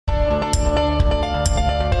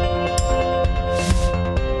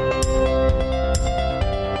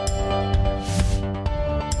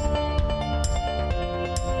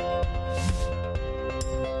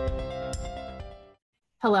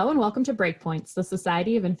Hello and welcome to Breakpoints, the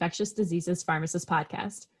Society of Infectious Diseases Pharmacists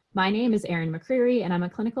podcast. My name is Erin McCreary, and I'm a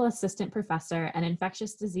clinical assistant professor and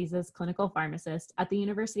infectious diseases clinical pharmacist at the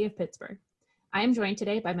University of Pittsburgh. I am joined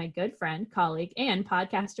today by my good friend, colleague, and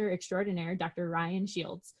podcaster extraordinaire, Dr. Ryan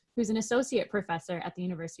Shields, who's an associate professor at the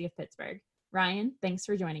University of Pittsburgh. Ryan, thanks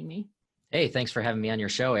for joining me. Hey, thanks for having me on your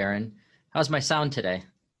show, Erin. How's my sound today?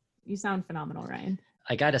 You sound phenomenal, Ryan.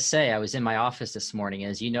 I got to say, I was in my office this morning.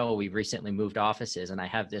 As you know, we recently moved offices, and I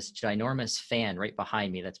have this ginormous fan right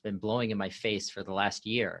behind me that's been blowing in my face for the last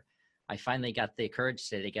year. I finally got the courage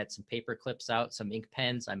today to get some paper clips out, some ink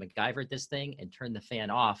pens. I MacGyvered this thing and turned the fan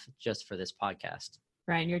off just for this podcast.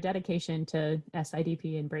 Ryan, your dedication to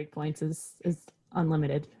SIDP and Breakpoints is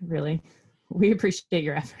unlimited, really. We appreciate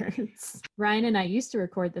your efforts. Ryan and I used to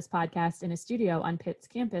record this podcast in a studio on Pitt's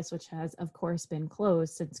campus, which has, of course, been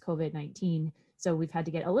closed since COVID-19. So we've had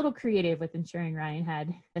to get a little creative with ensuring Ryan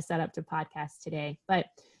had a setup to podcast today. But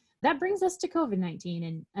that brings us to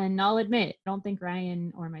COVID-19. And I'll admit, I don't think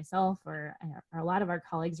Ryan or myself or a lot of our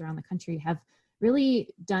colleagues around the country have really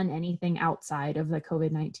done anything outside of the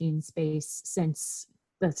COVID-19 space since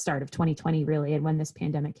the start of 2020, really, and when this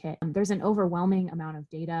pandemic hit. There's an overwhelming amount of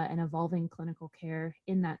data and evolving clinical care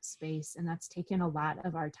in that space, and that's taken a lot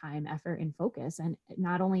of our time, effort, and focus, and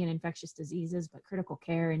not only in infectious diseases, but critical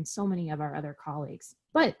care and so many of our other colleagues.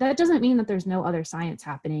 But that doesn't mean that there's no other science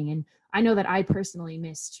happening, and I know that I personally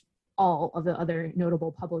missed all of the other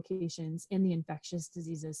notable publications in the infectious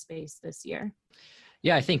diseases space this year.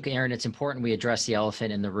 Yeah, I think, Erin, it's important we address the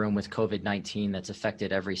elephant in the room with COVID-19 that's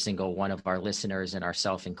affected every single one of our listeners and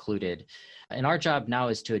ourselves included. And our job now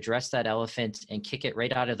is to address that elephant and kick it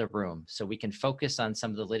right out of the room so we can focus on some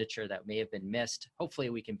of the literature that may have been missed. Hopefully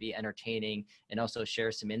we can be entertaining and also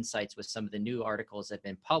share some insights with some of the new articles that have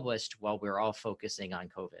been published while we're all focusing on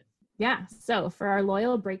COVID. Yeah, so for our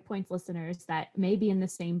loyal Breakpoints listeners that may be in the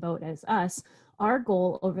same boat as us, our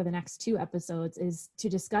goal over the next 2 episodes is to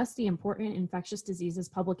discuss the important infectious diseases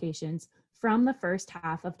publications from the first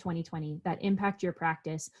half of 2020 that impact your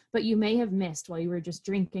practice, but you may have missed while you were just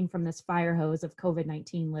drinking from this fire hose of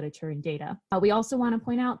COVID-19 literature and data. We also want to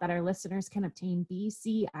point out that our listeners can obtain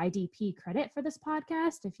BCIDP credit for this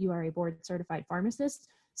podcast if you are a board certified pharmacist.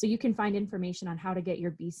 So you can find information on how to get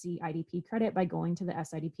your BCIDP credit by going to the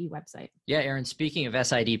SIDP website. Yeah, Erin, speaking of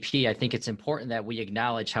SIDP, I think it's important that we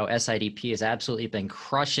acknowledge how SIDP has absolutely been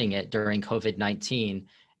crushing it during COVID-19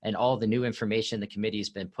 and all the new information the committee has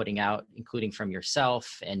been putting out, including from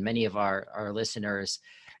yourself and many of our listeners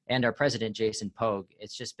and our president, Jason Pogue.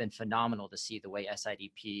 It's just been phenomenal to see the way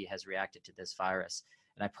SIDP has reacted to this virus.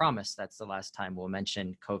 And I promise that's the last time we'll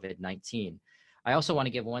mention COVID-19. I also want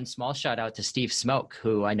to give one small shout out to Steve Smoke,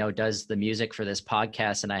 who I know does the music for this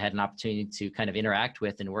podcast, and I had an opportunity to kind of interact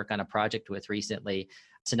with and work on a project with recently.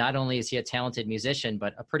 So not only is he a talented musician,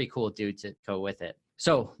 but a pretty cool dude to go with it.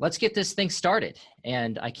 So let's get this thing started.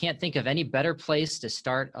 And I can't think of any better place to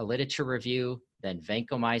start a literature review than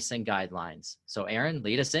vancomycin guidelines. So Erin,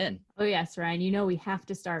 lead us in. Oh yes, Ryan, you know we have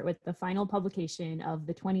to start with the final publication of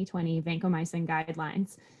the 2020 vancomycin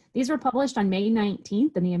guidelines. These were published on May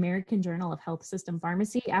 19th in the American Journal of Health System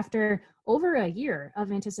Pharmacy after over a year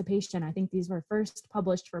of anticipation. I think these were first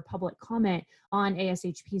published for public comment on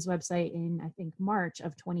ASHP's website in, I think, March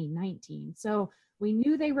of 2019. So we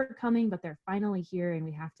knew they were coming, but they're finally here and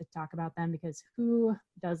we have to talk about them because who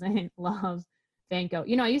doesn't love Vanco?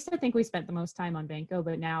 You know, I used to think we spent the most time on Vanco,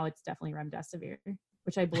 but now it's definitely remdesivir,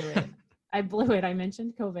 which I blew it. I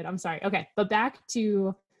mentioned COVID. I'm sorry. Okay, but back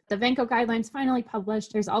to the Vanco guidelines finally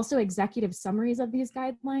published. There's also executive summaries of these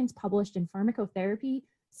guidelines published in Pharmacotherapy,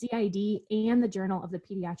 CID, and the Journal of the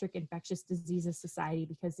Pediatric Infectious Diseases Society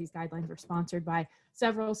because these guidelines were sponsored by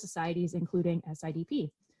several societies, including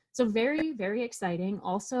SIDP. So very, very exciting.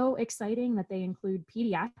 Also exciting that they include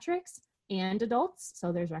pediatrics and adults.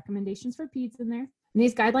 So there's recommendations for peds in there. And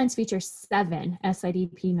these guidelines feature 7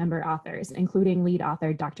 SIDP member authors, including lead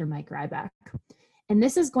author Dr. Mike Ryback. And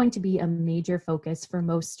this is going to be a major focus for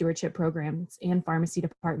most stewardship programs and pharmacy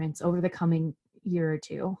departments over the coming year or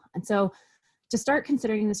 2. And so to start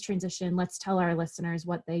considering this transition, let's tell our listeners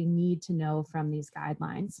what they need to know from these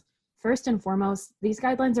guidelines. First and foremost, these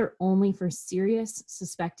guidelines are only for serious,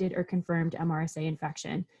 suspected, or confirmed MRSA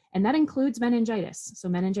infection, and that includes meningitis. So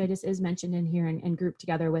meningitis is mentioned in here and grouped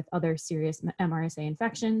together with other serious MRSA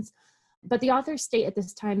infections. But the authors state at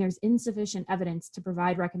this time there's insufficient evidence to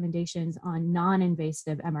provide recommendations on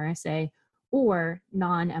non-invasive MRSA or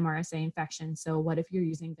non-MRSA infections. So what if you're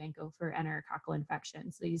using Vanco for enterococcal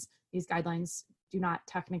infections? These guidelines do not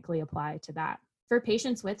technically apply to that. For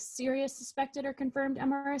patients with serious suspected or confirmed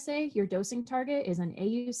MRSA, your dosing target is an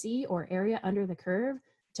AUC or area under the curve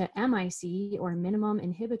to MIC, or minimum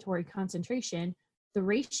inhibitory concentration, the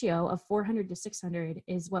ratio of 400 to 600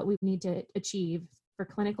 is what we need to achieve for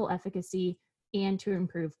clinical efficacy and to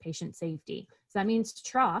improve patient safety. So that means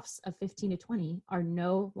troughs of 15 to 20 are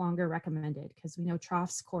no longer recommended, because we know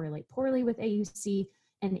troughs correlate poorly with AUC,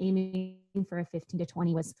 and aiming for a 15 to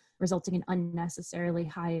 20 was resulting in unnecessarily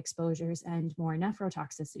high exposures and more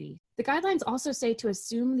nephrotoxicity. The guidelines also say to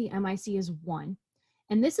assume the MIC is 1.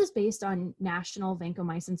 And this is based on national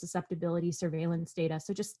vancomycin susceptibility surveillance data.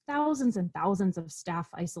 So just thousands and thousands of staph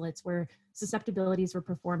isolates where susceptibilities were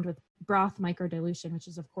performed with broth microdilution, which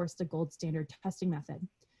is of course the gold standard testing method.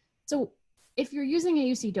 So if you're using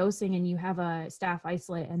AUC dosing and you have a staph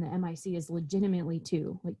isolate and the MIC is legitimately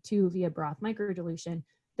 2, like 2 via broth microdilution,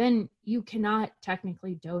 then you cannot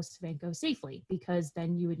technically dose vanco safely, because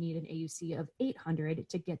then you would need an AUC of 800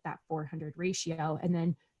 to get that 400 ratio. And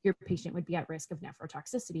then your patient would be at risk of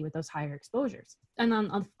nephrotoxicity with those higher exposures. And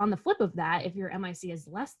on the flip of that, if your MIC is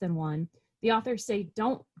less than 1, the authors say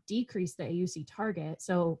don't decrease the AUC target.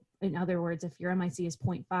 So in other words, if your MIC is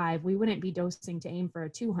 0.5, we wouldn't be dosing to aim for a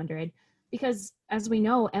 200, because as we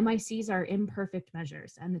know, MICs are imperfect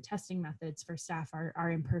measures, and the testing methods for staph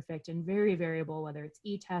are imperfect and very variable, whether it's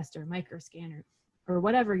e-test or microscan or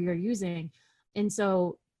whatever you're using. And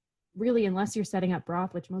so really, unless you're setting up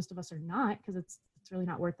broth, which most of us are not, because it's really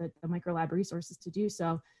not worth the microlab resources to do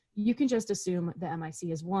so, you can just assume the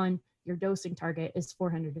MIC is 1, your dosing target is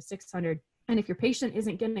 400 to 600. And if your patient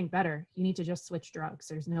isn't getting better, you need to just switch drugs.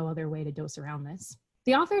 There's no other way to dose around this.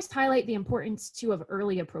 The authors highlight the importance too of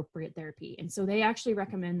early appropriate therapy. And so they actually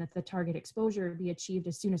recommend that the target exposure be achieved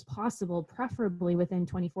as soon as possible, preferably within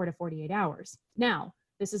 24 to 48 hours. Now,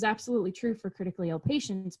 this is absolutely true for critically ill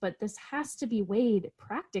patients, but this has to be weighed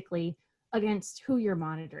practically against who you're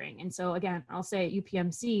monitoring. And so again, I'll say at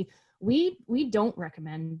UPMC, we don't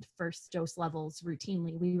recommend first dose levels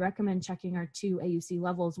routinely. We recommend checking our 2 AUC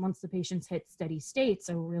levels once the patients hit steady state,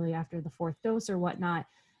 so really after the 4th dose or whatnot,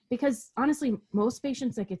 because honestly, most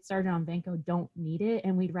patients that get started on vanco don't need it,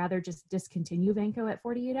 and we'd rather just discontinue vanco at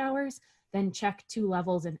 48 hours than check 2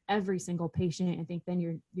 levels in every single patient. I think then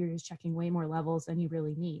you're just checking way more levels than you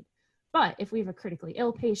really need. But if we have a critically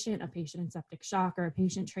ill patient, a patient in septic shock, or a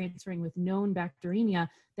patient transferring with known bacteremia,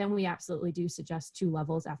 then we absolutely do suggest 2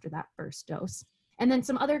 levels after that first dose. And then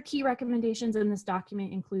some other key recommendations in this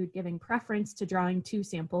document include giving preference to drawing 2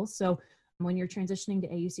 samples. So when you're transitioning to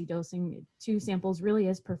AUC dosing, 2 samples really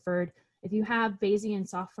is preferred. If you have Bayesian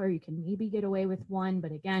software, you can maybe get away with 1,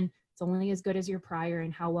 but again, it's only as good as your prior,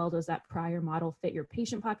 and how well does that prior model fit your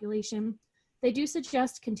patient population. They do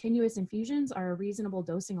suggest continuous infusions are a reasonable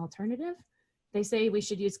dosing alternative. They say we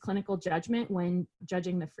should use clinical judgment when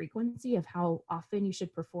judging the frequency of how often you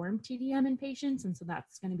should perform TDM in patients. And so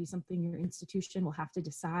that's going to be something your institution will have to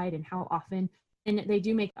decide, and how often. And they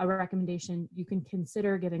do make a recommendation. You can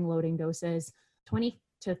consider giving loading doses, 20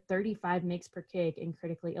 to 35 mg per kg in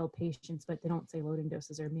critically ill patients, but they don't say loading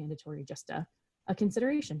doses are mandatory, just a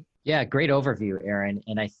consideration. Yeah, great overview, Erin.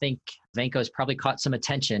 And I think vanco's probably caught some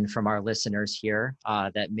attention from our listeners here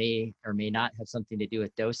that may or may not have something to do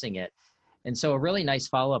with dosing it. And so a really nice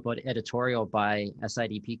follow-up editorial by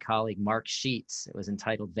SIDP colleague Mark Sheets. It was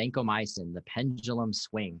entitled Vancomycin, The Pendulum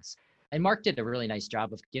Swings. And Mark did a really nice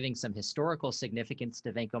job of giving some historical significance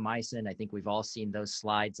to vancomycin. I think we've all seen those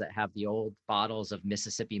slides that have the old bottles of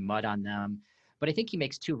Mississippi mud on them. But I think he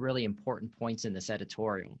makes 2 really important points in this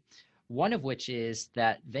editorial. One of which is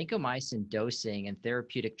that vancomycin dosing and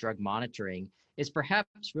therapeutic drug monitoring is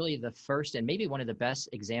perhaps really the first and maybe one of the best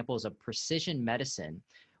examples of precision medicine,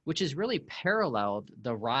 which has really paralleled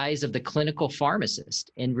the rise of the clinical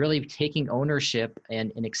pharmacist and really taking ownership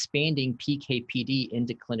and expanding PK/PD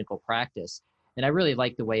into clinical practice. And I really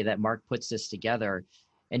like the way that Mark puts this together.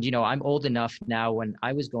 And, you know, I'm old enough now, when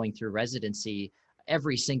I was going through residency,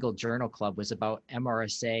 every single journal club was about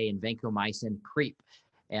MRSA and vancomycin creep.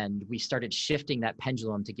 And we started shifting that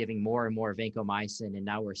pendulum to giving more and more vancomycin. And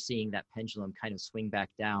now we're seeing that pendulum kind of swing back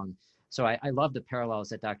down. So I love the parallels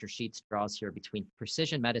that Dr. Sheets draws here between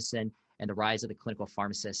precision medicine and the rise of the clinical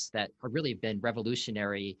pharmacists that have really been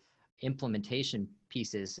revolutionary implementation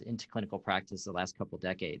pieces into clinical practice the last couple of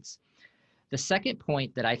decades. The second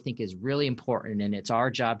point that I think is really important, and it's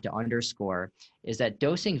our job to underscore, is that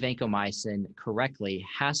dosing vancomycin correctly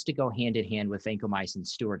has to go hand in hand with vancomycin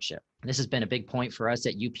stewardship. This has been a big point for us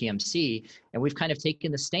at UPMC, and we've kind of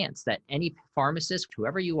taken the stance that any pharmacist,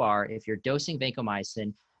 whoever you are, if you're dosing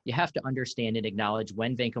vancomycin, you have to understand and acknowledge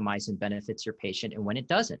when vancomycin benefits your patient and when it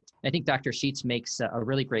doesn't. I think Dr. Sheets makes a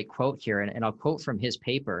really great quote here, and I'll quote from his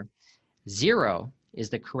paper. 0 is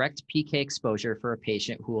the correct PK exposure for a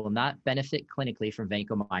patient who will not benefit clinically from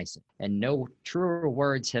vancomycin. And no truer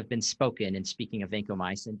words have been spoken in speaking of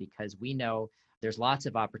vancomycin, because we know there's lots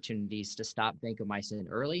of opportunities to stop vancomycin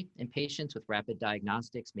early in patients with rapid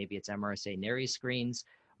diagnostics. Maybe it's MRSA Neris screens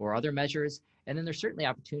or other measures. And then there's certainly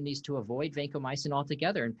opportunities to avoid vancomycin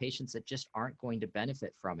altogether in patients that just aren't going to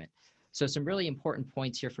benefit from it. So some really important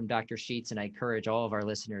points here from Dr. Sheets, and I encourage all of our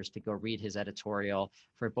listeners to go read his editorial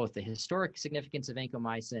for both the historic significance of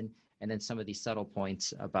vancomycin and then some of these subtle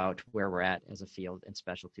points about where we're at as a field and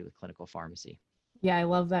specialty with clinical pharmacy. Yeah, I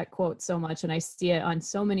love that quote so much. And I see it on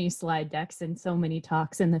so many slide decks and so many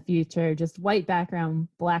talks in the future. Just white background,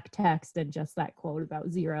 black text, and just that quote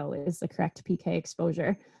about 0 is the correct PK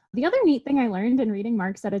exposure. The other neat thing I learned in reading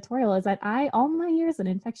Mark's editorial is that all my years in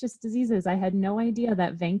infectious diseases, I had no idea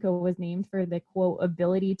that Vanco was named for the quote,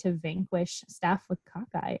 ability to vanquish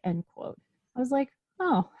Staphylococcus, end quote. I was like,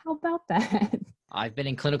 oh, how about that? I've been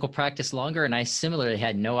in clinical practice longer and I similarly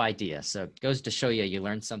had no idea. So it goes to show you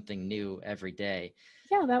learn something new every day.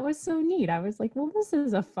 Yeah, that was so neat. I was like, well, this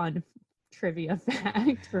is a fun trivia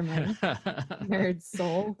fact for my nerd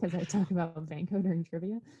soul, because I talk about Vanco during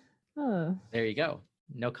trivia. Oh. There you go.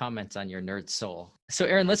 No comments on your nerd soul. So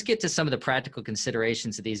Erin, let's get to some of the practical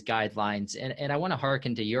considerations of these guidelines. And I want to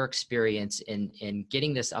hearken to your experience in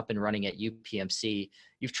getting this up and running at UPMC.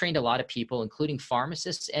 You've trained a lot of people, including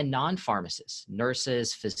pharmacists and non-pharmacists,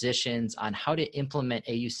 nurses, physicians, on how to implement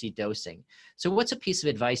AUC dosing. So what's a piece of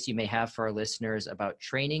advice you may have for our listeners about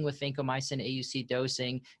training with vancomycin AUC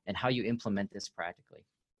dosing and how you implement this practically?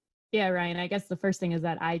 Yeah, Ryan, I guess the first thing is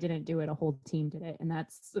that I didn't do it, a whole team did it. And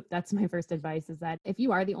that's my first advice, is that if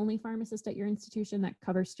you are the only pharmacist at your institution that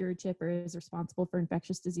covers stewardship or is responsible for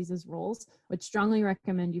infectious diseases roles, would strongly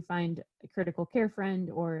recommend you find a critical care friend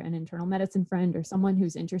or an internal medicine friend or someone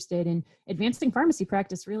who's interested in advancing pharmacy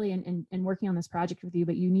practice really and working on this project with you.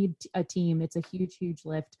 But you need a team. It's a huge, huge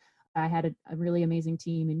lift. I had a really amazing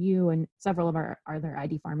team, and you and several of our other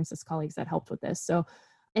ID pharmacist colleagues that helped with this. So,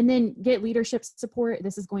 and then get leadership support.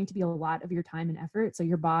 This is going to be a lot of your time and effort. So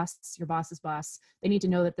your boss's boss, they need to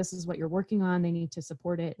know that this is what you're working on. They need to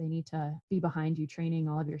support it. They need to be behind you, training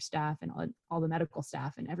all of your staff and all the medical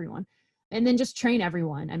staff and everyone. And then just train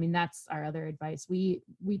everyone. I mean, that's our other advice. We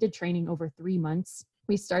did training over 3 months.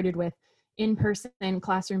 We started with in-person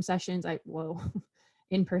classroom sessions.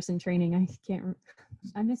 In-person training.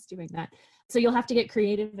 I miss doing that. So you'll have to get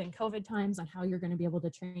creative in COVID times on how you're going to be able to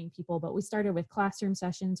train people. But we started with classroom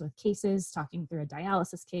sessions with cases, talking through a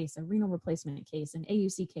dialysis case, a renal replacement case, an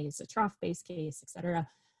AUC case, a trough-based case, et cetera.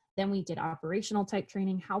 Then we did operational type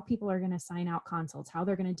training, how people are going to sign out consults, how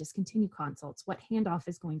they're going to discontinue consults, what handoff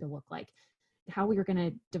is going to look like, how we are going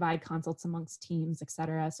to divide consults amongst teams, et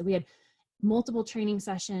cetera. So we had multiple training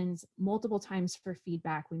sessions, multiple times for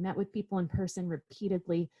feedback. We met with people in person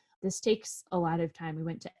repeatedly. This takes a lot of time. We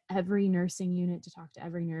went to every nursing unit to talk to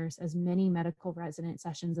every nurse, as many medical resident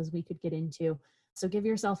sessions as we could get into. So give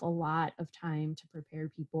yourself a lot of time to prepare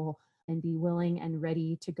people and be willing and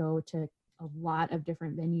ready to go to a lot of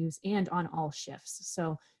different venues and on all shifts.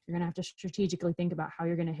 So you're going to have to strategically think about how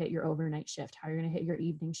you're going to hit your overnight shift, how you're going to hit your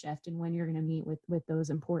evening shift, and when you're going to meet with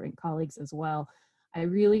those important colleagues as well. I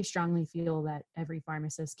really strongly feel that every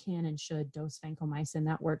pharmacist can and should dose vancomycin.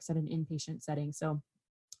 That works at an inpatient setting. So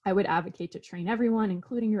I would advocate to train everyone,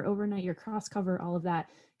 including your overnight, your cross cover, all of that,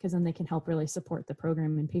 because then they can help really support the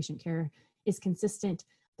program, and patient care is consistent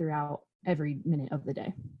throughout every minute of the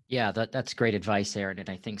day. Yeah, that's great advice, Erin. And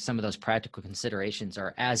I think some of those practical considerations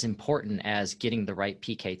are as important as getting the right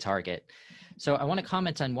PK target. So I want to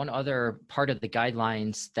comment on one other part of the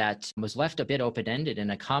guidelines that was left a bit open-ended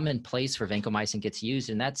and a common place where vancomycin gets used,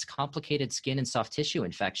 and that's complicated skin and soft tissue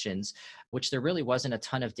infections, which there really wasn't a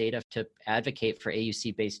ton of data to advocate for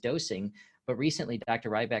AUC-based dosing. But recently, Dr.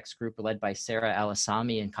 Ryback's group, led by Sarah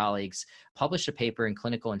Alasami and colleagues, published a paper in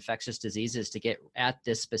Clinical Infectious Diseases to get at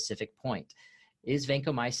this specific point. Is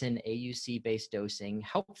vancomycin AUC-based dosing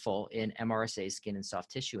helpful in MRSA skin and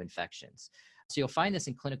soft tissue infections? So you'll find this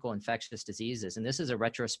in Clinical Infectious Diseases, and this is a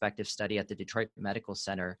retrospective study at the Detroit Medical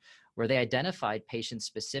Center where they identified patients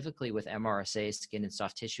specifically with MRSA skin and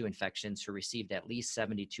soft tissue infections who received at least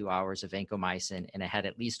 72 hours of vancomycin and had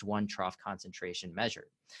at least one trough concentration measured.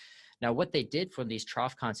 Now, what they did for these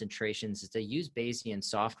trough concentrations is they used Bayesian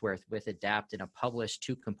software with ADAPT in a published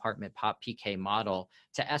 2-compartment POP-PK model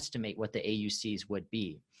to estimate what the AUCs would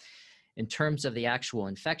be. In terms of the actual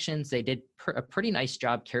infections, they did a pretty nice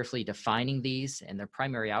job carefully defining these, and their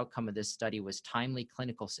primary outcome of this study was timely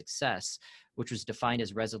clinical success, which was defined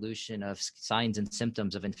as resolution of signs and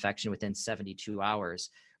symptoms of infection within 72 hours,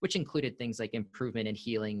 which included things like improvement in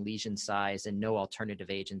healing, lesion size, and no alternative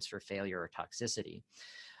agents for failure or toxicity.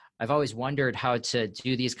 I've always wondered how to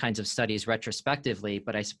do these kinds of studies retrospectively,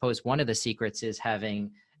 but I suppose one of the secrets is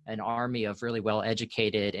having an army of really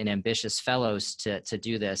well-educated and ambitious fellows to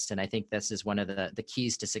do this. And I think this is one of the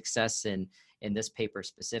keys to success in this paper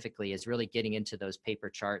specifically, is really getting into those paper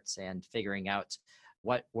charts and figuring out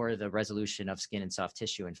what were the resolution of skin and soft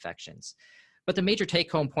tissue infections. But the major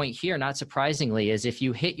take-home point here, not surprisingly, is if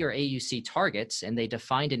you hit your AUC targets, and they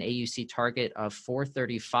defined an AUC target of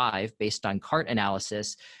 435 based on CART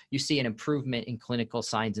analysis, you see an improvement in clinical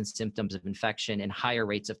signs and symptoms of infection and higher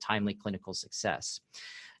rates of timely clinical success.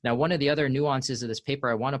 Now, one of the other nuances of this paper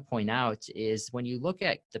I want to point out is when you look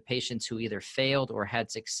at the patients who either failed or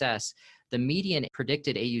had success, the median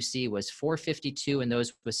predicted AUC was 452 in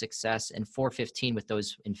those with success and 415 with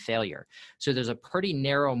those in failure. So there's a pretty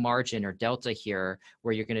narrow margin or delta here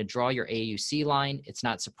where you're going to draw your AUC line. It's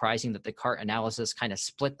not surprising that the CART analysis kind of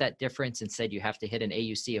split that difference and said you have to hit an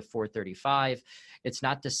AUC of 435. It's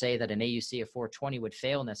not to say that an AUC of 420 would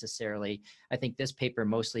fail necessarily. I think this paper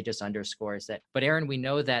mostly just underscores that. But Erin, we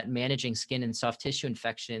know that managing skin and soft tissue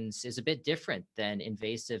infections is a bit different than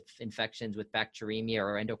invasive infections with bacteremia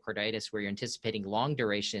or endocarditis, where you're anticipating long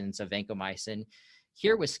durations of vancomycin.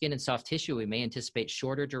 Here with skin and soft tissue, we may anticipate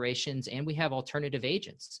shorter durations, and we have alternative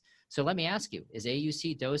agents. So let me ask you, is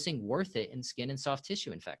AUC dosing worth it in skin and soft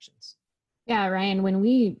tissue infections? Yeah, Ryan, when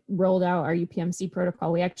we rolled out our UPMC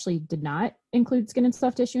protocol, we actually did not include skin and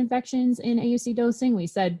soft tissue infections in AUC dosing. We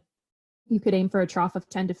said you could aim for a trough of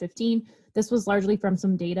 10 to 15. This was largely from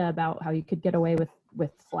some data about how you could get away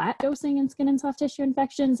with flat dosing in skin and soft tissue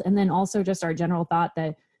infections. And then also just our general thought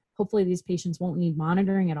that hopefully these patients won't need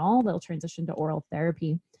monitoring at all. They'll transition to oral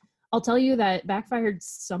therapy. I'll tell you that backfired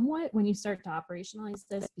somewhat when you start to operationalize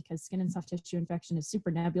this, because skin and soft tissue infection is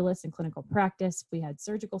super nebulous in clinical practice. We had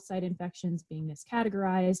surgical site infections being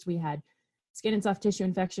miscategorized. We had skin and soft tissue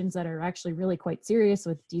infections that are actually really quite serious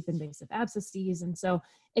with deep invasive abscesses. And so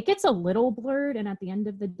it gets a little blurred. And at the end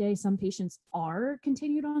of the day, some patients are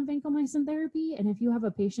continued on vancomycin therapy. And if you have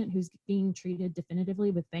a patient who's being treated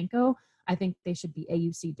definitively with vanco, I think they should be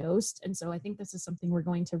AUC dosed. And so I think this is something we're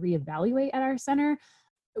going to reevaluate at our center.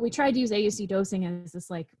 We tried to use AUC dosing as this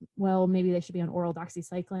like, well, maybe they should be on oral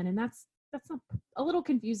doxycycline. And that's a little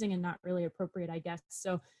confusing and not really appropriate, I guess.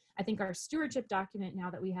 So I think our stewardship document now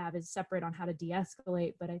that we have is separate on how to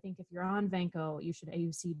de-escalate. But I think if you're on vanco, you should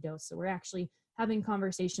AUC dose. So we're actually having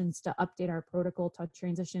conversations to update our protocol to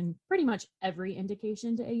transition pretty much every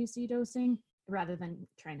indication to AUC dosing, rather than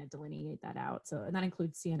trying to delineate that out. So and that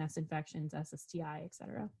includes CNS infections, SSTI, et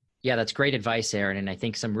cetera. Yeah, that's great advice, Erin, and I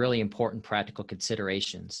think some really important practical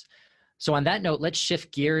considerations. So on that note, let's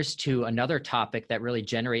shift gears to another topic that really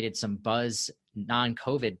generated some buzz,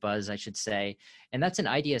 non-COVID buzz, I should say, and that's an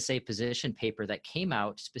IDSA position paper that came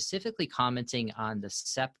out specifically commenting on the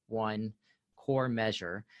SEP1 core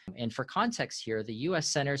measure. And for context here, the U.S.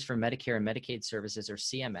 Centers for Medicare and Medicaid Services, or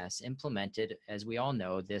CMS, implemented, as we all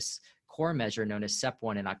know, this core measure known as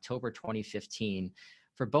SEP1 in October 2015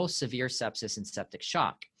 for both severe sepsis and septic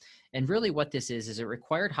shock. And really what this is it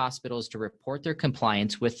required hospitals to report their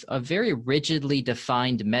compliance with a very rigidly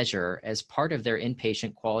defined measure as part of their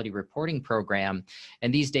inpatient quality reporting program,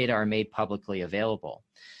 and these data are made publicly available.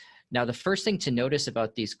 Now, the first thing to notice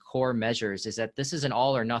about these core measures is that this is an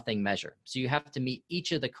all or nothing measure. So you have to meet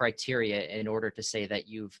each of the criteria in order to say that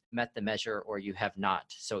you've met the measure or you have not.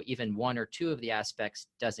 So even one or two of the aspects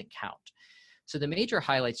doesn't count. So the major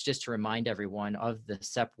highlights, just to remind everyone, of the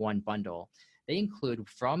SEP1 bundle, they include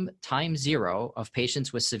from time zero of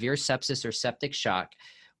patients with severe sepsis or septic shock,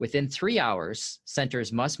 within 3 hours,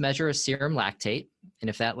 centers must measure a serum lactate. And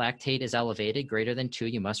if that lactate is elevated, greater than 2,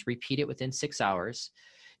 you must repeat it within 6 hours.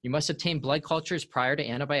 You must obtain blood cultures prior to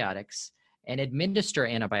antibiotics and administer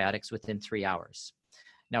antibiotics within 3 hours.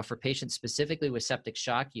 Now, for patients specifically with septic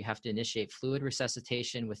shock, you have to initiate fluid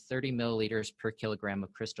resuscitation with 30 milliliters per kilogram of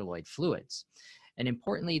crystalloid fluids. And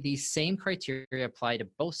importantly, these same criteria apply to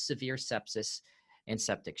both severe sepsis and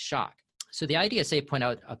septic shock. So the IDSA put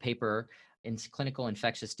out a paper in Clinical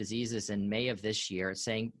Infectious Diseases in May of this year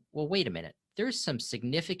saying, well, wait a minute, there's some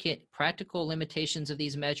significant practical limitations of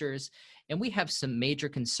these measures, and we have some major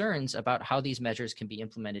concerns about how these measures can be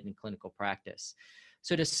implemented in clinical practice.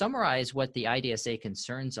 So to summarize what the IDSA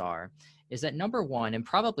concerns are, is that number one, and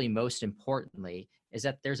probably most importantly, is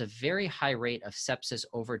that there's a very high rate of sepsis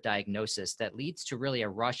overdiagnosis that leads to really a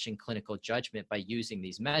rush in clinical judgment by using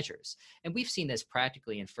these measures. And we've seen this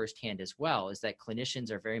practically and firsthand as well, is that clinicians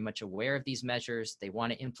are very much aware of these measures. They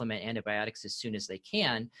want to implement antibiotics as soon as they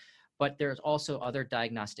can, but there's also other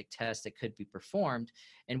diagnostic tests that could be performed.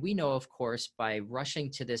 And we know, of course, by rushing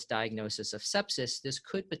to this diagnosis of sepsis, this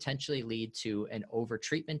could potentially lead to an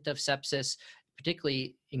overtreatment of sepsis,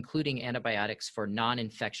 particularly including antibiotics for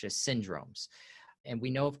non-infectious syndromes. And we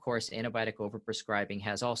know, of course, antibiotic overprescribing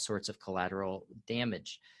has all sorts of collateral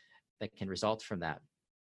damage that can result from that.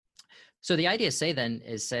 So the IDSA then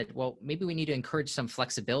is said, well, maybe we need to encourage some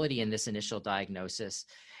flexibility in this initial diagnosis.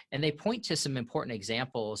 And they point to some important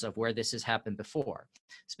examples of where this has happened before,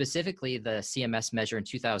 specifically the CMS measure in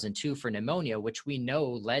 2002 for pneumonia, which we know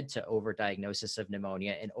led to overdiagnosis of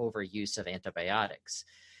pneumonia and overuse of antibiotics.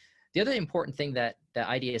 The other important thing that the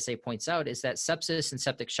IDSA points out is that sepsis and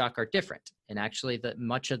septic shock are different. And actually,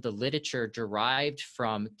 much of the literature derived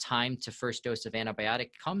from time to first dose of antibiotic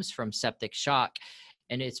comes from septic shock.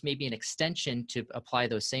 And it's maybe an extension to apply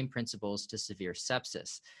those same principles to severe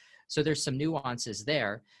sepsis. So there's some nuances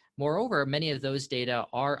there. Moreover, many of those data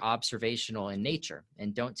are observational in nature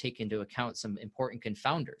and don't take into account some important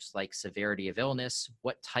confounders like severity of illness,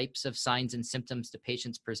 what types of signs and symptoms do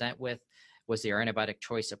patients present with, was their antibiotic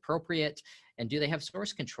choice appropriate, and do they have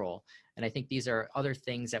source control? And I think these are other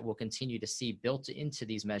things that we'll continue to see built into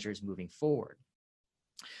these measures moving forward.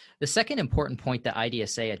 The second important point that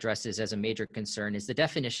IDSA addresses as a major concern is the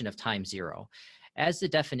definition of time zero. As the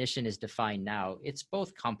definition is defined now, it's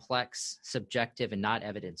both complex, subjective, and not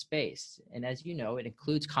evidence-based. And as you know, it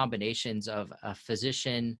includes combinations of a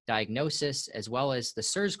physician diagnosis as well as the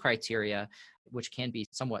SIRS criteria, which can be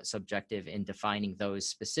somewhat subjective in defining those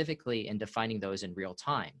specifically and defining those in real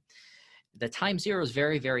time. The time zero is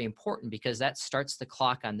very, very important because that starts the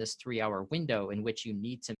clock on this 3-hour window in which you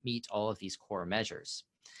need to meet all of these core measures.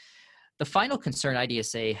 The final concern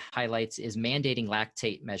IDSA highlights is mandating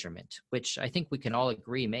lactate measurement, which I think we can all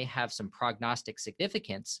agree may have some prognostic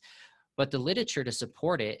significance, but the literature to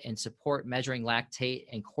support it and support measuring lactate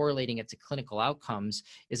and correlating it to clinical outcomes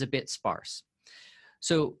is a bit sparse.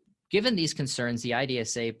 So given these concerns, the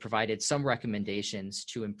IDSA provided some recommendations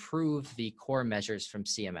to improve the core measures from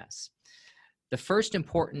CMS. The first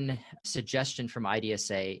important suggestion from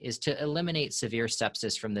IDSA is to eliminate severe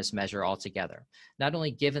sepsis from this measure altogether, not only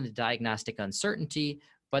given the diagnostic uncertainty,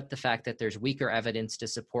 but the fact that there's weaker evidence to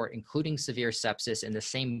support including severe sepsis in the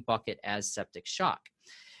same bucket as septic shock.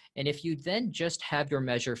 And if you then just have your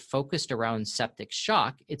measure focused around septic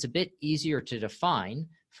shock, it's a bit easier to define.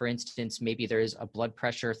 For instance, maybe there's a blood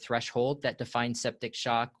pressure threshold that defines septic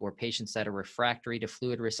shock, or patients that are refractory to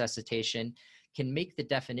fluid resuscitation can make the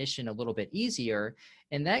definition a little bit easier.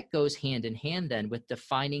 And that goes hand in hand then with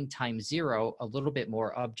defining time zero a little bit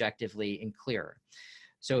more objectively and clearer.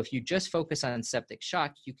 So if you just focus on septic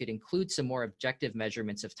shock, you could include some more objective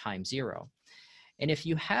measurements of time zero. And if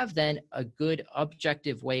you have then a good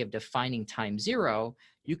objective way of defining time zero,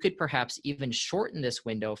 you could perhaps even shorten this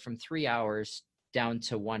window from 3 hours down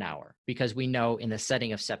to 1 hour, because we know in the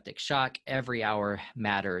setting of septic shock, every hour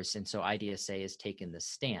matters. And so IDSA has taken this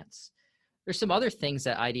stance. There's some other things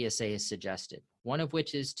that IDSA has suggested, one of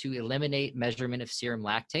which is to eliminate measurement of serum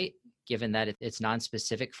lactate, given that it's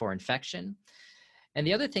nonspecific for infection. And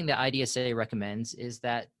the other thing that IDSA recommends is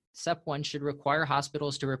that SEP1 should require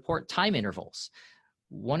hospitals to report time intervals.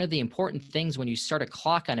 One of the important things when you start a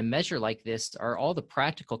clock on a measure like this are all the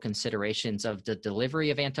practical considerations of the delivery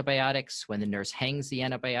of antibiotics, when the nurse hangs the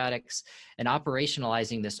antibiotics, and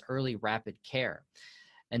operationalizing this early rapid care.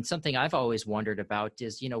 And something I've always wondered about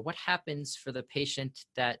is, what happens for the patient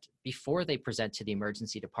that before they present to the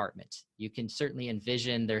emergency department? You can certainly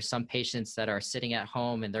envision there's some patients that are sitting at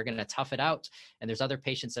home and they're going to tough it out. And there's other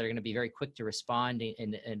patients that are going to be very quick to respond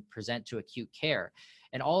and present to acute care.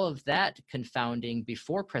 And all of that confounding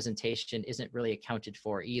before presentation isn't really accounted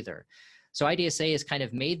for either. So IDSA has kind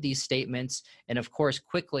of made these statements. And of course,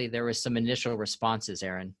 quickly, there was some initial responses,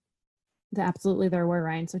 Erin. Absolutely, there were,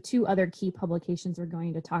 Ryan. So 2 other key publications we're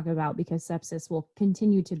going to talk about because sepsis will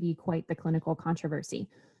continue to be quite the clinical controversy.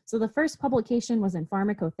 So the first publication was in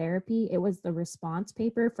Pharmacotherapy. It was the response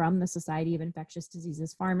paper from the Society of Infectious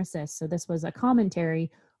Diseases Pharmacists. So this was a commentary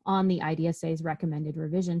on the IDSA's recommended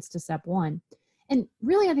revisions to SEP1. And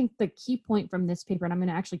really, I think the key point from this paper, and I'm going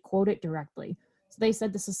to actually quote it directly. So they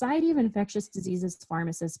said the Society of Infectious Diseases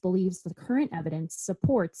Pharmacists believes the current evidence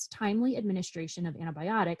supports timely administration of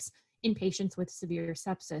antibiotics in patients with severe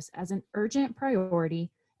sepsis as an urgent priority,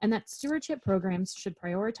 and that stewardship programs should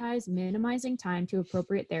prioritize minimizing time to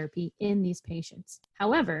appropriate therapy in these patients.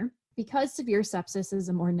 However, because severe sepsis is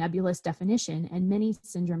a more nebulous definition and many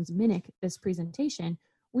syndromes mimic this presentation,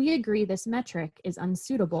 we agree this metric is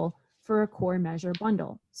unsuitable for a core measure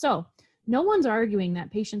bundle. So no one's arguing that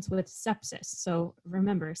patients with sepsis, so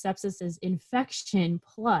remember, sepsis is infection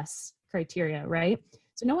plus criteria, right?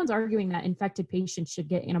 So no one's arguing that infected patients should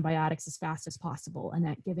get antibiotics as fast as possible and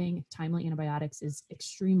that giving timely antibiotics is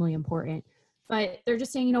extremely important. But they're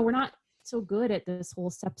just saying, we're not so good at this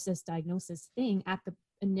whole sepsis diagnosis thing at the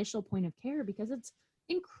initial point of care because it's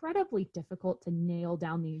incredibly difficult to nail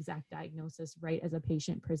down the exact diagnosis right as a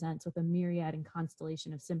patient presents with a myriad and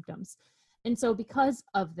constellation of symptoms. And so because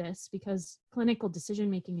of this, because clinical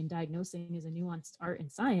decision-making and diagnosing is a nuanced art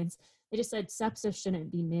and science, they just said sepsis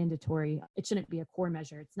shouldn't be mandatory. It shouldn't be a core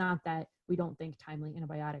measure. It's not that we don't think timely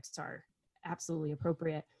antibiotics are absolutely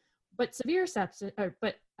appropriate. But severe sepsis,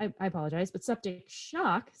 I apologize, but septic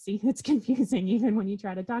shock, see, it's confusing even when you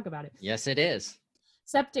try to talk about it. Yes, it is.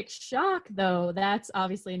 Septic shock, though, that's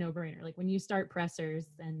obviously a no-brainer. Like when you start pressors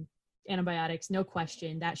and antibiotics, no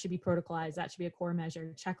question, that should be protocolized. That should be a core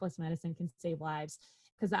measure. Checklist medicine can save lives.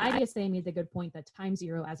 Because the IDSA made the good point that time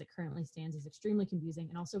zero as it currently stands is extremely confusing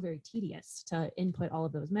and also very tedious to input all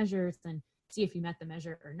of those measures and see if you met the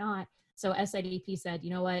measure or not. So SIDP said,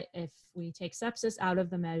 you know what, if we take sepsis out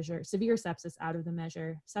of the measure, severe sepsis out of the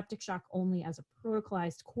measure, septic shock only as a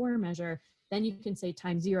protocolized core measure, then you can say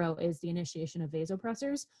time zero is the initiation of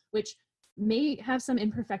vasopressors, which may have some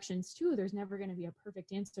imperfections too. There's never going to be a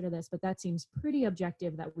perfect answer to this, but that seems pretty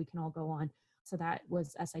objective that we can all go on. So that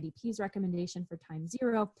was SIDP's recommendation for time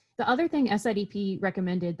zero. The other thing SIDP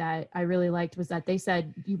recommended that I really liked was that they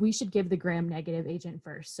said we should give the gram-negative agent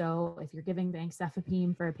first. So if you're giving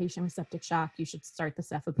cefepime for a patient with septic shock, you should start the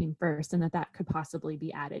cefepime first, and that could possibly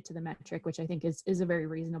be added to the metric, which I think is a very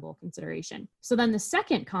reasonable consideration. So then the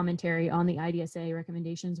second commentary on the IDSA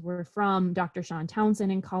recommendations were from Dr. Sean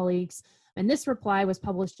Townsend and colleagues. And this reply was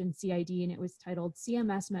published in CID, and it was titled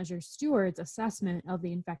CMS Measures Stewards Assessment of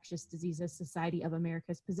the Infectious Diseases Society of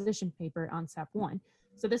America's position paper on SEP1.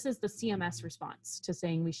 So this is the CMS response to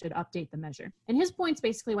saying we should update the measure. And his points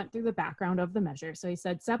basically went through the background of the measure. So he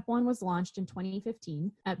said SEP1 was launched in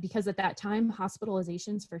 2015 because at that time,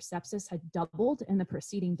 hospitalizations for sepsis had doubled in the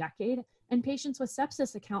preceding decade, and patients with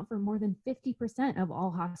sepsis account for more than 50% of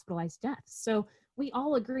all hospitalized deaths. So we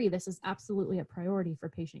all agree this is absolutely a priority for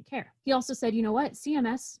patient care. He also said, you know what,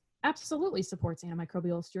 CMS absolutely supports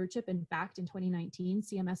antimicrobial stewardship. In fact, in 2019,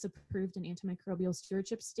 CMS approved an antimicrobial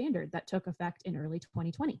stewardship standard that took effect in early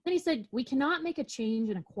 2020. Then he said, we cannot make a change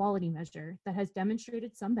in a quality measure that has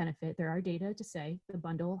demonstrated some benefit. There are data to say the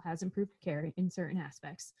bundle has improved care in certain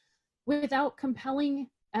aspects without compelling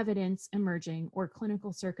evidence emerging or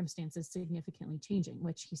clinical circumstances significantly changing,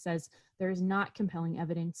 which he says there is not compelling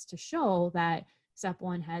evidence to show that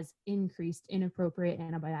SEP1 has increased inappropriate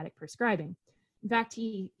antibiotic prescribing. In fact,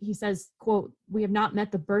 he says, quote, we have not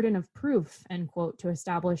met the burden of proof, end quote, to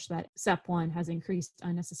establish that SEP1 has increased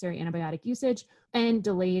unnecessary antibiotic usage and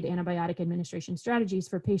delayed antibiotic administration strategies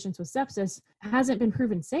for patients with sepsis hasn't been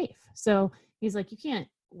proven safe. So he's like, you can't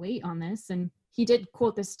wait on this. And he did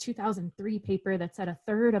quote this 2003 paper that said a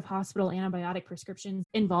third of hospital antibiotic prescriptions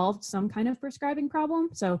involved some kind of prescribing problem.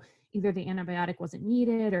 So either the antibiotic wasn't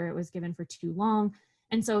needed or it was given for too long.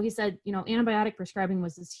 And so he said, antibiotic prescribing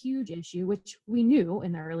was this huge issue, which we knew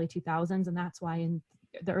in the early 2000s. And that's why in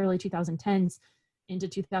the early 2010s into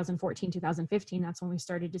 2014, 2015, that's when we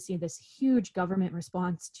started to see this huge government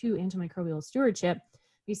response to antimicrobial stewardship.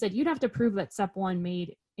 He said, you'd have to prove that SEP1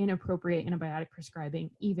 made inappropriate antibiotic prescribing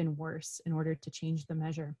even worse in order to change the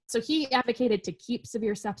measure. So he advocated to keep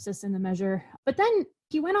severe sepsis in the measure, but then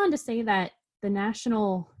he went on to say that the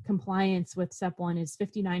national compliance with SEP1 is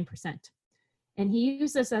 59%. And he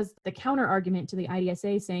used this as the counter argument to the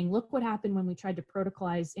IDSA, saying, look what happened when we tried to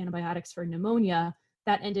protocolize antibiotics for pneumonia.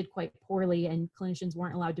 That ended quite poorly, and clinicians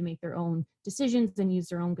weren't allowed to make their own decisions and use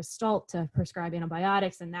their own gestalt to prescribe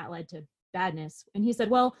antibiotics, and that led to badness. And he said,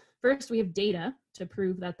 well, first we have data to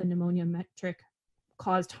prove that the pneumonia metric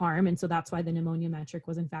caused harm, and so that's why the pneumonia metric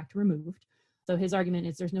was in fact removed. So his argument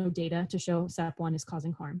is there's no data to show SEP1 is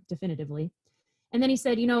causing harm definitively. And then he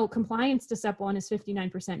said, compliance to SEP1 is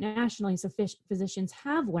 59% nationally, so physicians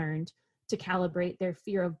have learned to calibrate their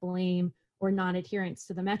fear of blame or non-adherence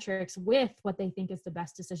to the metrics with what they think is the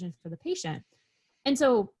best decision for the patient. And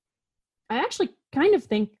so I actually kind of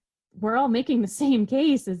think we're all making the same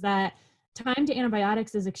case, is that time to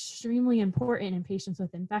antibiotics is extremely important in patients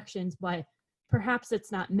with infections, but perhaps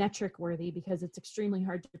it's not metric worthy because it's extremely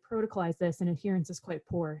hard to protocolize this and adherence is quite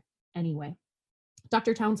poor anyway.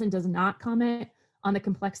 Dr. Townsend does not comment on the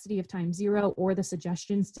complexity of time zero or the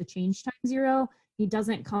suggestions to change time zero. He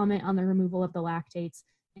doesn't comment on the removal of the lactates,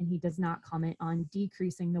 and he does not comment on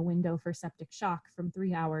decreasing the window for septic shock from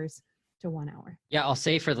 3 hours to 1 hour. Yeah, I'll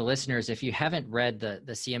say for the listeners, if you haven't read the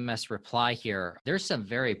CMS reply here, there's some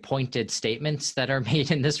very pointed statements that are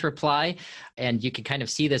made in this reply. And you can kind of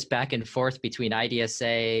see this back and forth between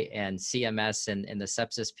IDSA and CMS and the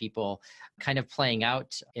sepsis people kind of playing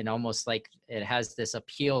out in almost like it has this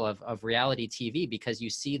appeal of reality TV, because you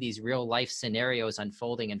see these real life scenarios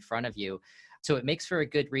unfolding in front of you. So it makes for a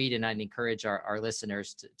good read, and I'd encourage our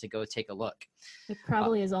listeners to go take a look. It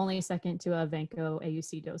probably is only second to a Vanco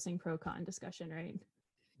AUC dosing pro-con discussion, right?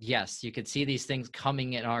 Yes, you could see these things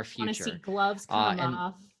coming in our future. I want to see gloves come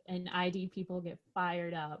off and ID people get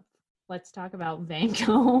fired up. Let's talk about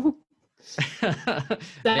Vanco.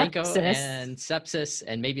 Vanco and sepsis,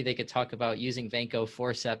 and maybe they could talk about using Vanco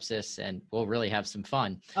for sepsis, and we'll really have some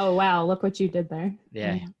fun. Oh, wow. Look what you did there.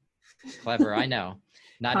 Yeah. Clever, I know.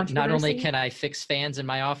 Not only can I fix fans in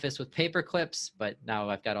my office with paper clips, but now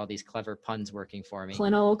I've got all these clever puns working for me.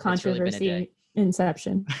 Clinical controversy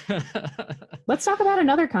inception. Let's talk about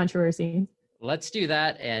another controversy. Let's do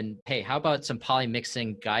that. And hey, how about some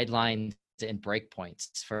polymixing guidelines and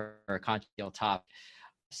breakpoints for a controversial topic?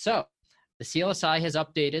 So the CLSI has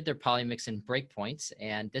updated their polymixin breakpoints,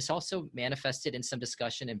 and this also manifested in some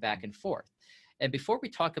discussion and back and forth. And before we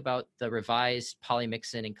talk about the revised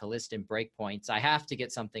polymixin and colistin breakpoints, I have to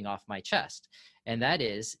get something off my chest. And that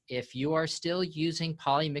is, if you are still using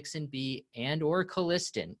polymixin B and or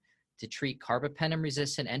colistin to treat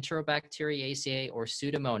carbapenem-resistant Enterobacteriaceae or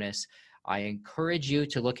Pseudomonas, I encourage you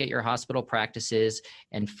to look at your hospital practices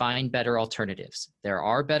and find better alternatives. There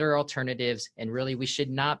are better alternatives, and really we should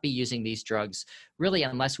not be using these drugs really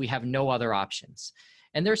unless we have no other options.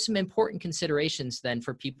 And there's some important considerations then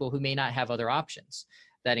for people who may not have other options.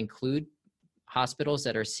 That include hospitals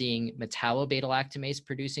that are seeing metallo-beta-lactamase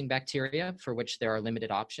producing bacteria, for which there are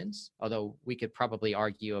limited options, although we could probably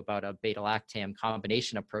argue about a beta-lactam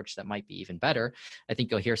combination approach that might be even better. I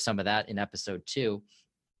think you'll hear some of that in episode 2.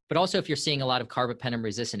 But also, if you're seeing a lot of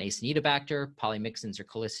carbapenem-resistant Acinetobacter, polymixins or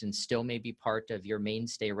colistins still may be part of your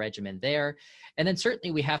mainstay regimen there. And then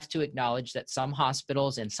certainly we have to acknowledge that some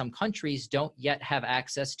hospitals and some countries don't yet have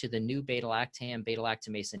access to the new beta-lactam,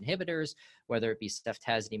 beta-lactamase inhibitors, whether it be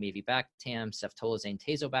ceftazidime avibactam, ceftolozane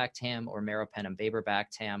tazobactam, or meropenem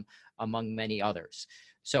vaborbactam, among many others.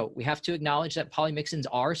 So we have to acknowledge that polymixins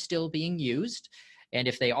are still being used. And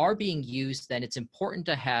if they are being used, then it's important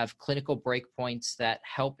to have clinical breakpoints that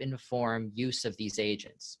help inform use of these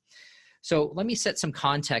agents. So let me set some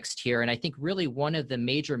context here. And I think really one of the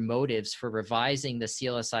major motives for revising the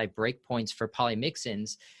CLSI breakpoints for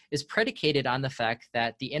polymixins is predicated on the fact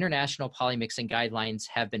that the international polymixin guidelines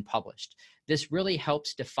have been published. This really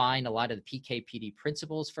helps define a lot of the PK/PD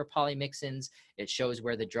principles for polymixins. It shows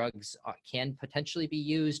where the drugs can potentially be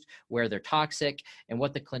used, where they're toxic, and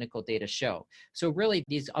what the clinical data show. So really,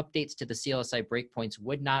 these updates to the CLSI breakpoints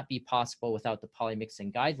would not be possible without the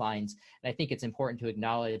polymixin guidelines. And I think it's important to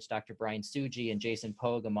acknowledge Dr. Brian Suji and Jason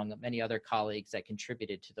Pogue, among many other colleagues that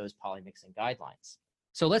contributed to those polymixin guidelines.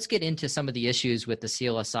 So let's get into some of the issues with the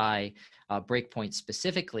CLSI breakpoints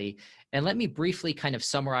specifically, and let me briefly kind of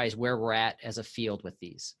summarize where we're at as a field with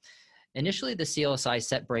these. Initially, the CLSI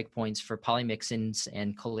set breakpoints for polymixins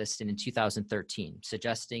and colistin in 2013,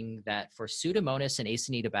 suggesting that for Pseudomonas and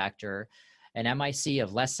Acinetobacter, an MIC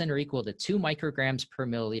of less than or equal to 2 micrograms per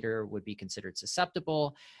milliliter would be considered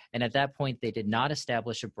susceptible, and at that point, they did not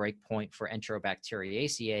establish a breakpoint for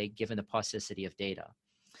Enterobacteriaceae given the paucity of data.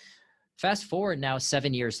 Fast forward now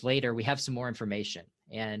 7 years later, we have some more information,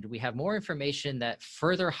 and we have more information that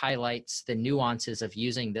further highlights the nuances of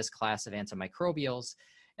using this class of antimicrobials.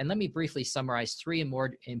 And let me briefly summarize 3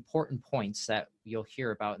 more important points that you'll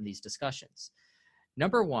hear about in these discussions.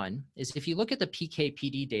 Number 1 is if you look at the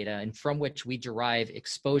PK/PD data and from which we derive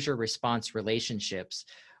exposure-response relationships,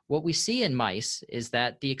 what we see in mice is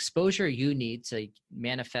that the exposure you need to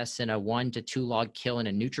manifest in a 1 to 2 log kill in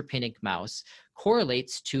a neutropenic mouse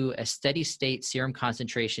correlates to a steady state serum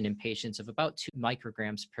concentration in patients of about 2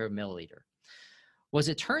 micrograms per milliliter. Well, as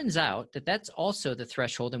it turns out that that's also the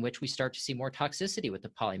threshold in which we start to see more toxicity with the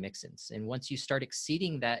polymixins. And once you start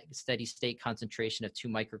exceeding that steady state concentration of 2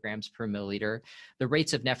 micrograms per milliliter, the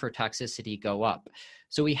rates of nephrotoxicity go up.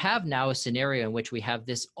 So we have now a scenario in which we have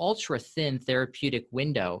this ultra thin therapeutic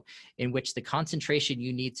window in which the concentration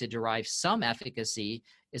you need to derive some efficacy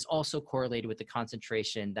is also correlated with the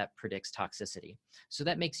concentration that predicts toxicity. So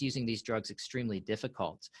that makes using these drugs extremely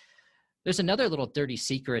difficult. There's another little dirty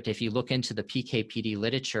secret if you look into the PK/PD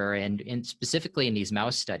literature and specifically in these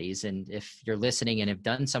mouse studies. And if you're listening and have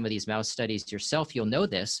done some of these mouse studies yourself, you'll know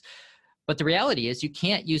this. But the reality is you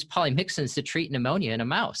can't use polymixins to treat pneumonia in a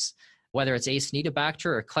mouse. whether it's Acinetobacter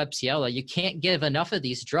or Klebsiella, you can't give enough of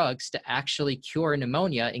these drugs to actually cure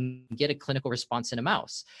pneumonia and get a clinical response in a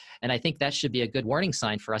mouse. And I think that should be a good warning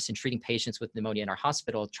sign for us in treating patients with pneumonia in our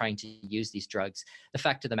hospital trying to use these drugs. The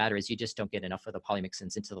fact of the matter is you just don't get enough of the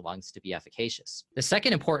polymyxins into the lungs to be efficacious. The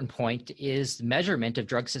second important point is measurement of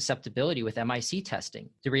drug susceptibility with MIC testing.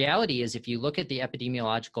 The reality is if you look at the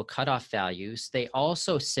epidemiological cutoff values, they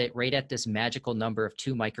also sit right at this magical number of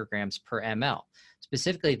 2 micrograms per ml.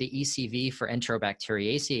 Specifically, the ECV for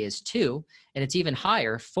Enterobacteriaceae is 2, and it's even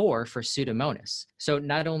higher, 4 for Pseudomonas. So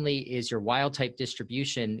not only is your wild type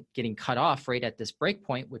distribution getting cut off right at this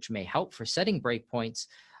breakpoint, which may help for setting breakpoints,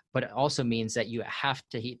 but it also means that you have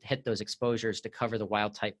to hit those exposures to cover the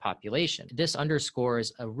wild type population. This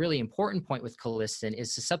underscores a really important point with colistin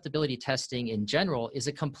is susceptibility testing in general is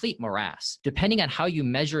a complete morass. Depending on how you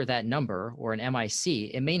measure that number or an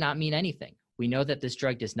MIC, it may not mean anything. We know that this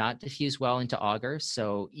drug does not diffuse well into agar,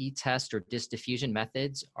 so e-test or disdiffusion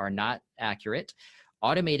methods are not accurate.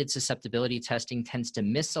 Automated susceptibility testing tends to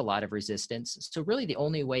miss a lot of resistance. So really the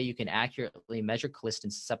only way you can accurately measure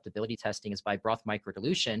colistin susceptibility testing is by broth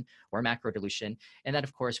microdilution or macrodilution. And that,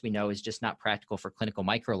 of course, we know is just not practical for clinical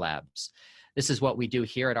microlabs. This is what we do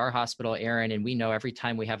here at our hospital, Aaron, and we know every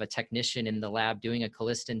time we have a technician in the lab doing a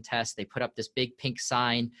colistin test, they put up this big pink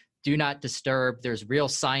sign, do not disturb. There's real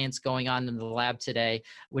science going on in the lab today,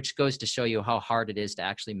 which goes to show you how hard it is to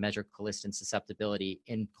actually measure colistin susceptibility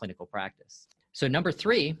in clinical practice. So number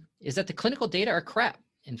 3 is that the clinical data are crap.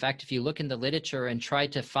 In fact, if you look in the literature and try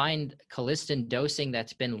to find colistin dosing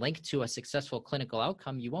that's been linked to a successful clinical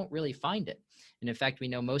outcome, you won't really find it. And in fact, we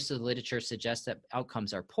know most of the literature suggests that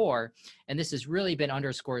outcomes are poor. And this has really been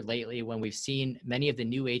underscored lately when we've seen many of the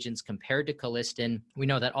new agents compared to colistin. We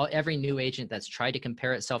know that every new agent that's tried to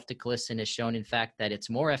compare itself to colistin has shown, in fact, that it's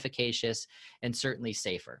more efficacious and certainly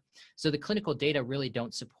safer. So the clinical data really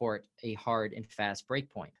don't support a hard and fast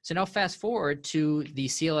breakpoint. So now fast forward to the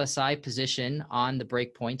CLSI position on the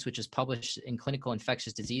breakpoints, which was published in Clinical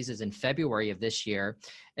Infectious Diseases in February of this year.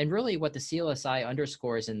 And really what the CLSI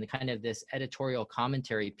underscores in the kind of this editorial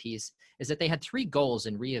commentary piece is that they had 3 goals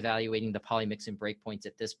in reevaluating the polymyxin breakpoints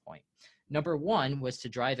at this point. Number 1 was to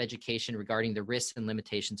drive education regarding the risks and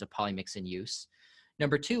limitations of polymyxin use.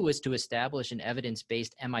 Number 2 was to establish an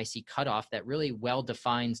evidence-based MIC cutoff that really well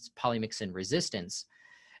defines polymyxin resistance.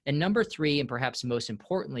 And number 3, and perhaps most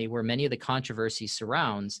importantly, where many of the controversy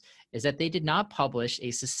surrounds, is that they did not publish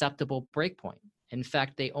a susceptible breakpoint. In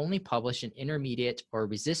fact, they only published an intermediate or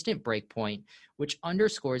resistant breakpoint, which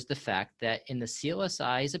underscores the fact that in the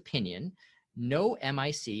CLSI's opinion, no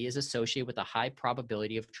MIC is associated with a high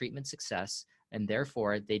probability of treatment success, and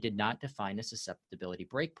therefore they did not define a susceptibility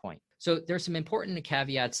breakpoint. So there's some important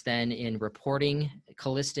caveats then in reporting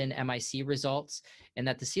colistin MIC results, and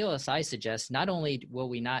that the CLSI suggests not only will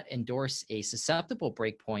we not endorse a susceptible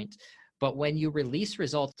breakpoint, but when you release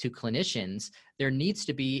results to clinicians, there needs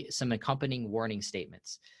to be some accompanying warning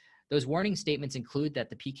statements. Those warning statements include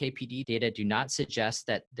that the PK/PD data do not suggest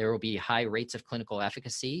that there will be high rates of clinical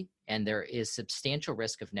efficacy and there is substantial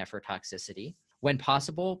risk of nephrotoxicity. When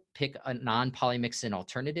possible, pick a non-polymyxin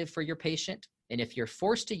alternative for your patient. And if you're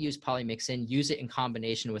forced to use polymyxin, use it in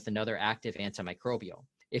combination with another active antimicrobial.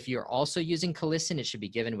 If you're also using colistin, it should be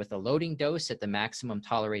given with a loading dose at the maximum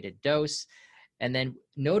tolerated dose. And then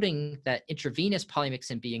noting that intravenous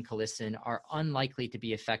polymyxin B and colistin are unlikely to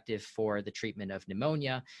be effective for the treatment of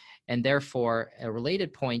pneumonia. And therefore, a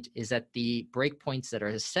related point is that the breakpoints that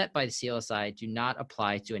are set by the CLSI do not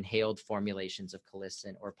apply to inhaled formulations of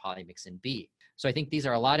colistin or polymyxin B. So I think these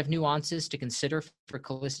are a lot of nuances to consider for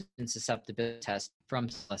colistin susceptibility test from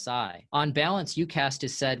CLSI. On balance, UCAST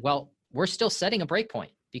has said, well, we're still setting a breakpoint,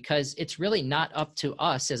 because it's really not up to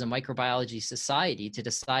us as a microbiology society to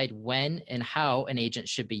decide when and how an agent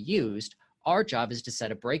should be used. Our job is to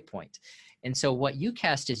set a breakpoint. And so what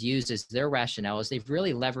UCAST has used as their rationale is they've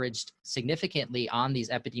really leveraged significantly on these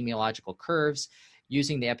epidemiological curves,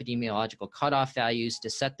 using the epidemiological cutoff values to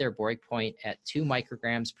set their breakpoint at 2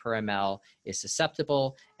 micrograms per ml is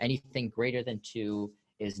susceptible. Anything greater than 2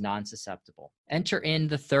 is non-susceptible. Enter in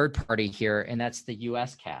the third party here, and that's the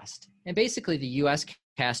USCAST. And basically the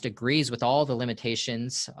USCAST agrees with all the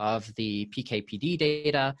limitations of the PK/PD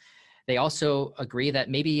data. They also agree that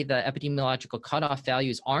maybe the epidemiological cutoff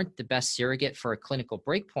values aren't the best surrogate for a clinical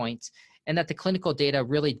breakpoint, and that the clinical data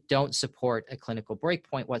really don't support a clinical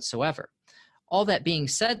breakpoint whatsoever. All that being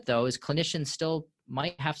said, though, is clinicians still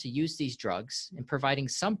might have to use these drugs, and providing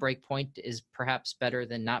some breakpoint is perhaps better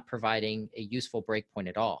than not providing a useful breakpoint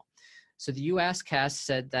at all. So the USCAST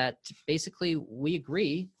said that basically we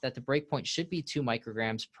agree that the breakpoint should be 2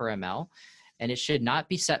 micrograms per ml, and it should not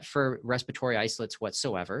be set for respiratory isolates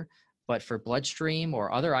whatsoever, But for bloodstream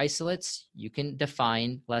or other isolates, you can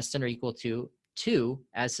define less than or equal to 2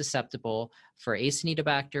 as susceptible for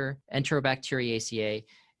Acinetobacter, Enterobacteriaceae,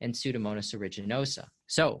 and Pseudomonas aeruginosa.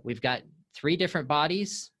 So we've got 3 different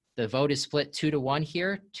bodies. The vote is split 2-1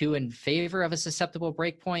 here, 2 in favor of a susceptible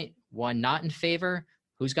breakpoint, 1 not in favor.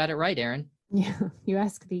 Who's got it right, Erin? Yeah, you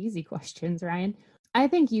ask the easy questions, Ryan. I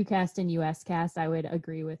think UCAST and USCAST I would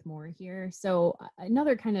agree with more here. So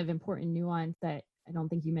another kind of important nuance that I don't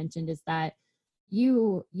think you mentioned is that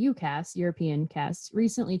UCAST, European CAST,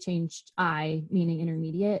 recently changed I, meaning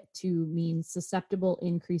intermediate, to mean susceptible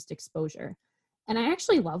increased exposure. And I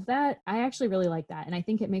actually love that. I actually really like that. And I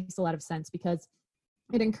think it makes a lot of sense because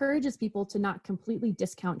it encourages people to not completely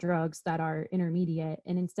discount drugs that are intermediate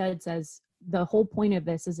and instead says the whole point of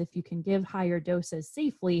this is if you can give higher doses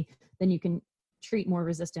safely, then you can treat more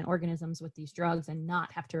resistant organisms with these drugs and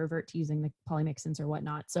not have to revert to using the polymyxins or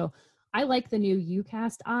whatnot. So I like the new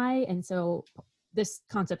UCAST I, and so this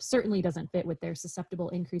concept certainly doesn't fit with their susceptible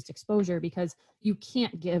increased exposure because you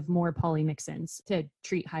can't give more polymyxins to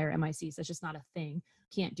treat higher MICs. That's just not a thing.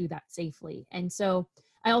 Can't do that safely. And so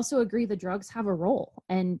I also agree the drugs have a role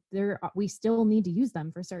and we still need to use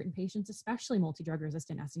them for certain patients, especially multi-drug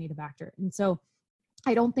resistant Acinetobacter. And so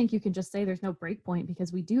I don't think you can just say there's no break point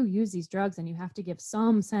because we do use these drugs and you have to give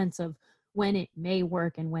some sense of when it may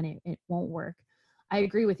work and when it won't work. I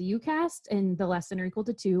agree with UCAST and the less than or equal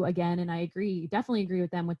to 2 again, and I definitely agree with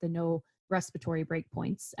them with the no respiratory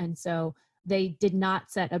breakpoints. And so they did not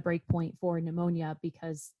set a breakpoint for pneumonia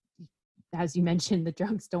because, as you mentioned, the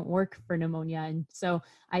drugs don't work for pneumonia. And so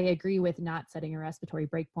I agree with not setting a respiratory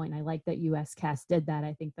breakpoint. I like that USCAST did that.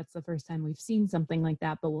 I think that's the first time we've seen something like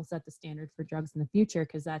that, but we'll set the standard for drugs in the future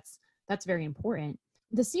because that's very important.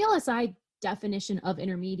 The CLSI definition of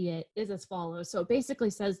intermediate is as follows. So it basically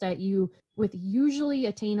says that with usually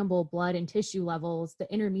attainable blood and tissue levels,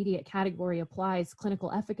 the intermediate category applies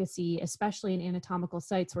clinical efficacy, especially in anatomical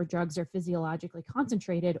sites where drugs are physiologically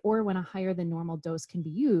concentrated or when a higher than normal dose can be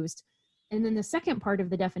used. And then the second part of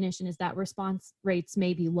the definition is that response rates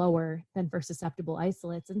may be lower than for susceptible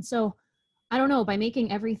isolates. And so I don't know, by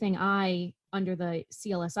making everything I under the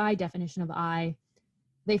CLSI definition of I,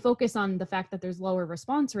 they focus on the fact that there's lower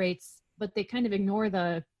response rates, but they kind of ignore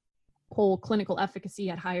the whole clinical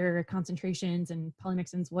efficacy at higher concentrations and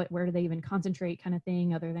polymyxins, where do they even concentrate kind of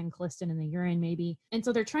thing other than colistin in the urine maybe. And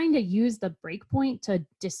so they're trying to use the breakpoint to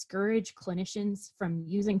discourage clinicians from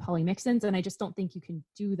using polymyxins. And I just don't think you can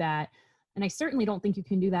do that. And I certainly don't think you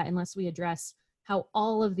can do that unless we address how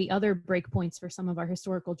all of the other breakpoints for some of our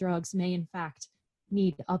historical drugs may in fact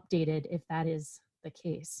need updated if that is the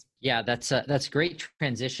case. Yeah, that's a great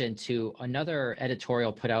transition to another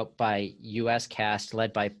editorial put out by USCAST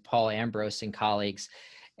led by Paul Ambrose and colleagues.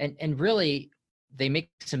 And really, they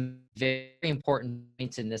make some very important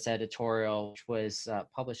points in this editorial, which was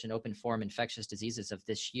published in Open Forum Infectious Diseases of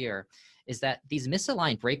this year, is that these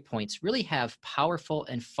misaligned breakpoints really have powerful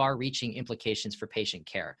and far-reaching implications for patient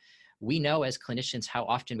care. We know as clinicians how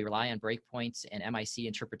often we rely on breakpoints and MIC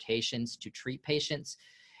interpretations to treat patients.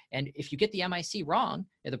 And if you get the MIC wrong,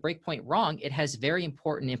 or the breakpoint wrong, it has very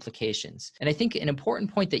important implications. And I think an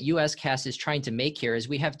important point that USCAST is trying to make here is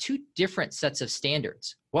we have 2 different sets of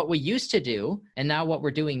standards. What we used to do, and now what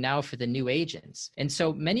we're doing now for the new agents. And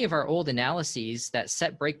so many of our old analyses that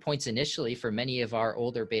set breakpoints initially for many of our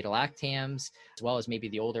older beta-lactams, as well as maybe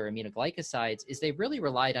the older aminoglycosides, is they really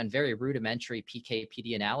relied on very rudimentary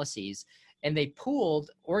PK/PD analyses. And they pooled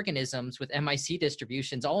organisms with MIC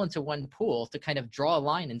distributions all into one pool to kind of draw a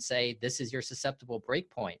line and say, this is your susceptible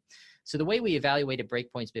breakpoint. So the way we evaluated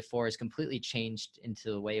breakpoints before has completely changed into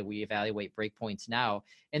the way we evaluate breakpoints now.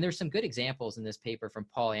 And there's some good examples in this paper from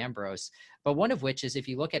Paul Ambrose, but one of which is if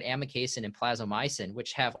you look at amikacin and plasmomycin,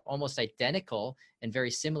 which have almost identical and very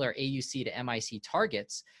similar AUC to MIC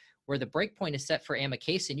targets, where the breakpoint is set for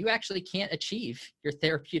amikacin, you actually can't achieve your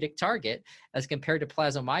therapeutic target as compared to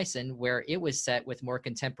plasmomycin, where it was set with more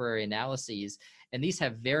contemporary analyses. And these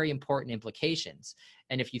have very important implications.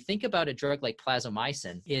 And if you think about a drug like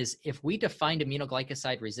plasmomycin, is if we defined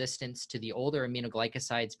aminoglycoside resistance to the older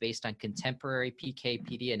aminoglycosides based on contemporary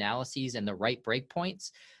PK/PD analyses and the right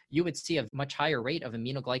breakpoints, you would see a much higher rate of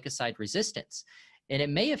aminoglycoside resistance. And it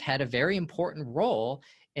may have had a very important role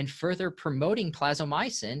in further promoting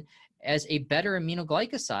plasmomycin as a better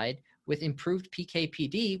aminoglycoside with improved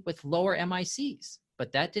PK/PD with lower MICs.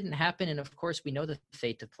 But that didn't happen. And of course, we know the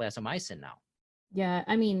fate of plasmomycin now. Yeah,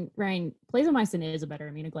 I mean, Ryan, plasmomycin is a better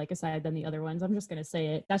aminoglycoside than the other ones. I'm just going to say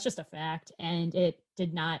it. That's just a fact. And it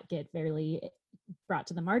did not get fairly brought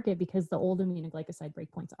to the market because the old aminoglycoside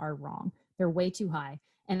breakpoints are wrong. They're way too high.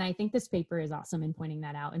 And I think this paper is awesome in pointing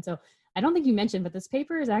that out. And so I don't think you mentioned, but this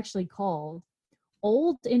paper is actually called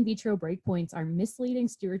Old In Vitro Breakpoints Are Misleading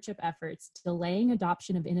Stewardship Efforts, Delaying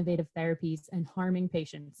Adoption of Innovative Therapies and Harming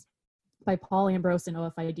Patients by Paul Ambrose and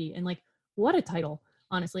OFID. And like, what a title,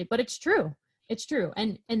 honestly, but it's true. It's true.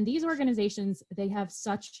 And these organizations, they have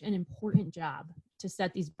such an important job to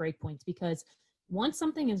set these breakpoints, because once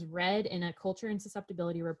something is read in a culture and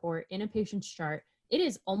susceptibility report in a patient's chart, it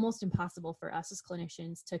is almost impossible for us as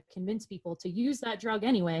clinicians to convince people to use that drug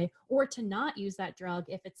anyway, or to not use that drug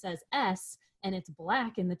if it says S and it's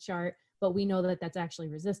black in the chart, but we know that that's actually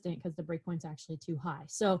resistant because the breakpoint's actually too high.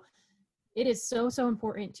 So it is so, so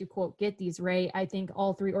important to, quote, get these right. I think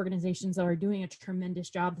all three organizations are doing a tremendous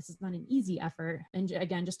job. This is not an easy effort. And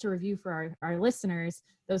again, just to review for our listeners,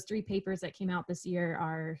 those three papers that came out this year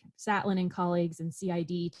are Satlin and colleagues and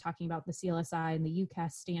CID talking about the CLSI and the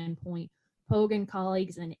UCAS standpoint, Pogue and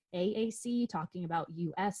colleagues and AAC talking about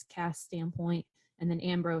US CAS standpoint, and then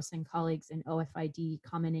Ambrose and colleagues and OFID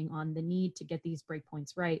commenting on the need to get these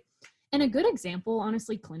breakpoints right. And a good example,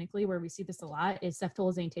 honestly, clinically, where we see this a lot is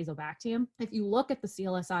ceftolozane tazobactam. If you look at the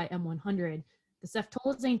CLSI M100, the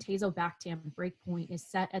ceftolozane tazobactam breakpoint is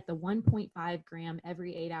set at the 1.5 gram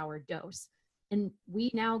every 8-hour dose. And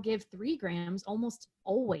we now give 3 grams almost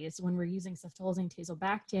always when we're using ceftolozane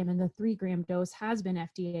tazobactam, and the 3 gram dose has been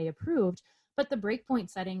FDA approved, but the breakpoint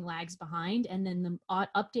setting lags behind, and then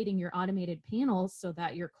updating your automated panels so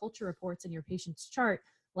that your culture reports and your patient's chart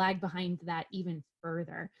lag behind that even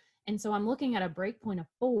further. And so I'm looking at a breakpoint of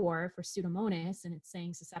 4 for Pseudomonas, and it's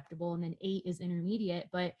saying susceptible, and then 8 is intermediate,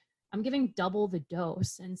 but I'm giving double the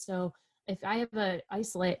dose. And so if I have an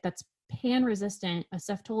isolate that's pan-resistant, a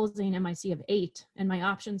ceftolozane MIC of 8, and my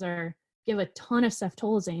options are give a ton of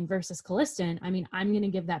ceftolozane versus colistin, I mean, I'm going to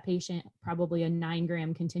give that patient probably a 9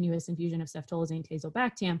 gram continuous infusion of ceftolozane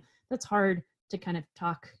tazobactam. That's hard to kind of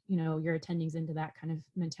talk, your attendings into that kind of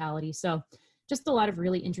mentality. So just a lot of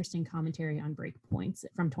really interesting commentary on breakpoints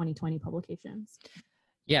from 2020 publications.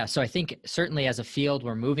 Yeah, so I think certainly as a field,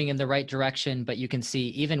 we're moving in the right direction, but you can see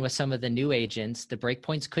even with some of the new agents, the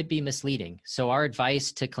breakpoints could be misleading. So our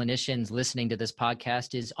advice to clinicians listening to this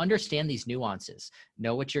podcast is understand these nuances,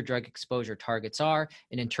 know what your drug exposure targets are,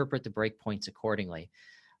 and interpret the breakpoints accordingly.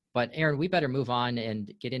 But Erin, we better move on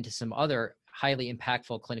and get into some other highly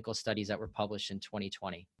impactful clinical studies that were published in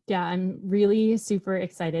 2020. Yeah, I'm really super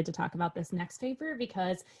excited to talk about this next paper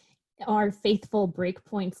because our faithful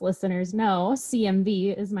Breakpoints listeners know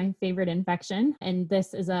CMV is my favorite infection, and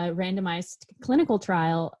this is a randomized clinical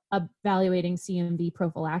trial evaluating CMV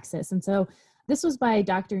prophylaxis. And so this was by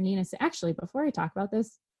Dr. Nina. Actually, before I talk about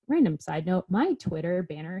this, random side note, my Twitter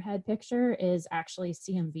banner head picture is actually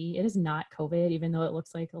CMV. It is not COVID, even though it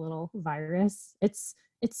looks like a little virus. It's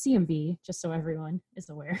CMV, just so everyone is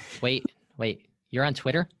aware. Wait, you're on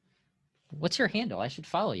Twitter? What's your handle? I should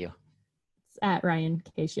follow you. It's at Ryan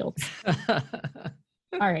K. Shields.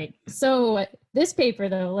 All right. So this paper,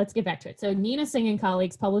 though, let's get back to it. So Nina Singh and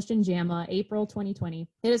colleagues published in JAMA, April 2020.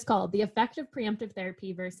 It is called The Effect of Preemptive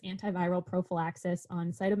Therapy versus Antiviral Prophylaxis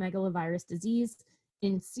on Cytomegalovirus Disease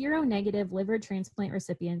in Seronegative Liver Transplant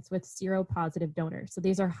Recipients with Seropositive Donors. So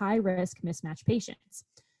these are high-risk mismatched patients.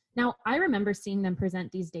 Now, I remember seeing them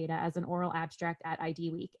present these data as an oral abstract at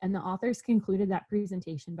ID Week, and the authors concluded that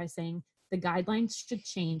presentation by saying the guidelines should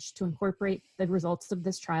change to incorporate the results of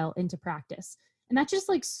this trial into practice. And that's just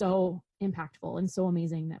like so impactful and so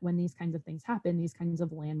amazing that when these kinds of things happen, these kinds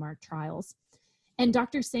of landmark trials. And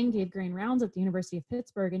Dr. Singh gave grand rounds at the University of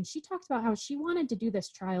Pittsburgh, and she talked about how she wanted to do this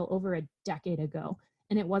trial over a decade ago,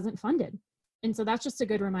 and it wasn't funded. And so that's just a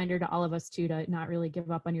good reminder to all of us too, to not really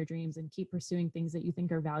give up on your dreams and keep pursuing things that you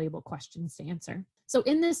think are valuable questions to answer. So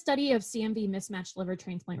in this study of CMV mismatched liver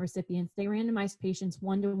transplant recipients, they randomized patients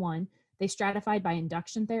 1-to-1. They stratified by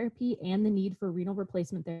induction therapy and the need for renal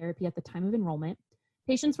replacement therapy at the time of enrollment.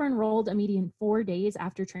 Patients were enrolled a median 4 days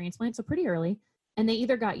after transplant, so pretty early. And they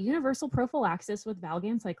either got universal prophylaxis with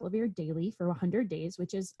valganciclovir daily for 100 days,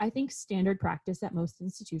 which is, I think, standard practice at most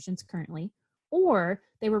institutions currently, or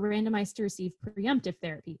they were randomized to receive preemptive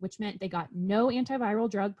therapy, which meant they got no antiviral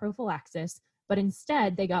drug prophylaxis, but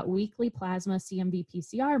instead they got weekly plasma CMV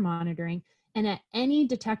PCR monitoring, and at any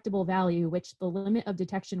detectable value, which the limit of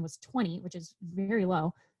detection was 20, which is very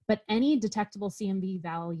low, but any detectable CMV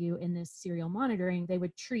value in this serial monitoring, they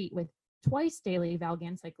would treat with twice daily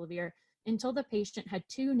valganciclovir until the patient had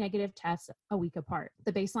 2 negative tests a week apart.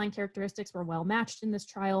 The baseline characteristics were well matched in this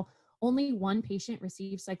trial. Only 1 patient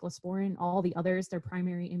received cyclosporin. All the others, their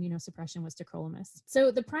primary immunosuppression was tacrolimus.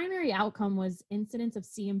 So the primary outcome was incidence of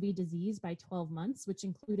CMV disease by 12 months, which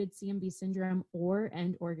included CMV syndrome or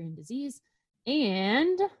end organ disease.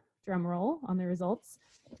 And drum roll on the results,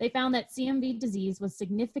 they found that CMV disease was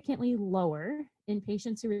significantly lower in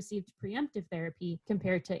patients who received preemptive therapy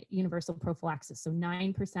compared to universal prophylaxis, so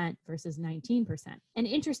 9% versus 19%. And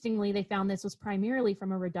interestingly, they found this was primarily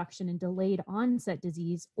from a reduction in delayed onset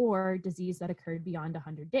disease or disease that occurred beyond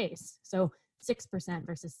 100 days, so 6%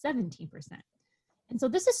 versus 17%. And so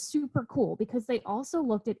this is super cool because they also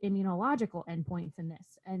looked at immunological endpoints in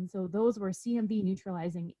this. And so those were CMV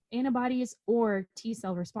neutralizing antibodies or T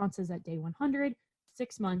cell responses at day 100,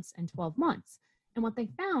 6 months, and 12 months. And what they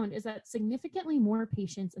found is that significantly more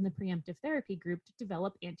patients in the preemptive therapy group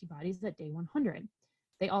developed antibodies at day 100.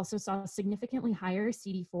 They also saw significantly higher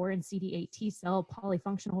CD4 and CD8 T cell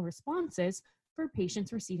polyfunctional responses for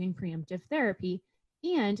patients receiving preemptive therapy,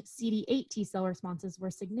 and CD8 T cell responses were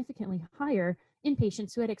significantly higher in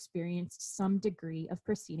patients who had experienced some degree of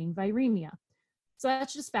preceding viremia. So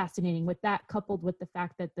that's just fascinating, with that coupled with the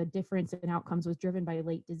fact that the difference in outcomes was driven by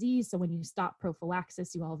late disease. So when you stop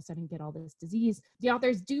prophylaxis, you all of a sudden get all this disease. The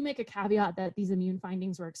authors do make a caveat that these immune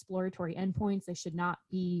findings were exploratory endpoints. They should not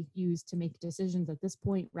be used to make decisions at this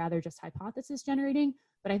point, rather just hypothesis generating.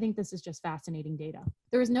 But I think this is just fascinating data.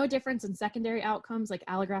 There was no difference in secondary outcomes like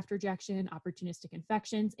allograft rejection, opportunistic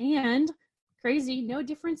infections, and crazy, no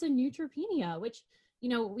difference in neutropenia, which, you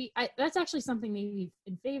know, that's actually something maybe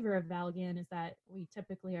in favor of Valgan, is that we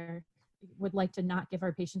typically would like to not give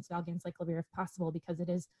our patients valganciclovir if possible, because it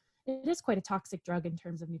is quite a toxic drug in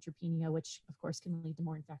terms of neutropenia, which of course can lead to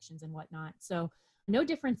more infections and whatnot. So no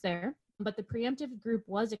difference there, but the preemptive group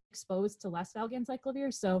was exposed to less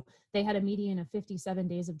valganciclovir. So they had a median of 57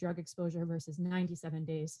 days of drug exposure versus 97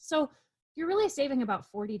 days. So you're really saving about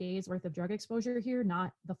 40 days worth of drug exposure here,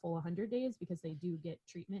 not the full 100 days, because they do get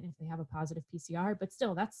treatment if they have a positive PCR, but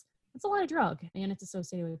still that's a lot of drug, and it's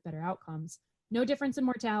associated with better outcomes. No difference in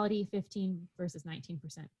mortality, 15 versus 19%.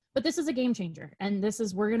 But this is a game changer, and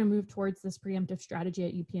we're going to move towards this preemptive strategy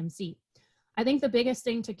at UPMC. I think the biggest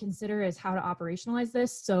thing to consider is how to operationalize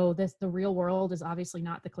this. So the real world is obviously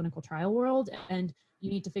not the clinical trial world, and you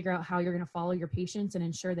need to figure out how you're going to follow your patients and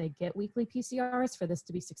ensure they get weekly PCRs for this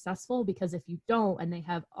to be successful, because if you don't and they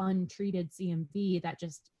have untreated CMV that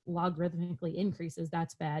just logarithmically increases,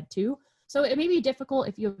 that's bad too. So it may be difficult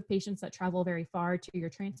if you have patients that travel very far to your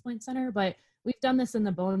transplant center, but we've done this in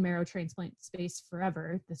the bone marrow transplant space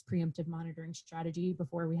forever, this preemptive monitoring strategy,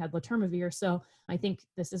 before we had letermovir. So I think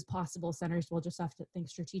this is possible. Centers will just have to think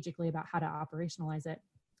strategically about how to operationalize it.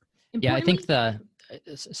 Yeah, I think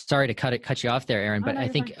sorry to cut you off there, Erin, but I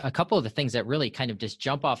think a couple of the things that really kind of just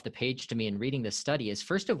jump off the page to me in reading this study is,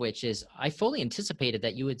 first of which is, I fully anticipated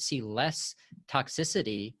that you would see less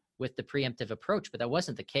toxicity with the preemptive approach, but that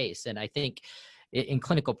wasn't the case. And I think in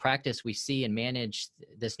clinical practice, we see and manage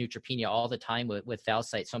this neutropenia all the time with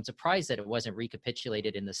Valcyte. So I'm surprised that it wasn't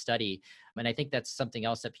recapitulated in the study. And I think that's something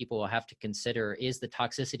else that people will have to consider, is the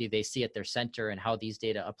toxicity they see at their center and how these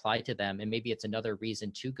data apply to them. And maybe it's another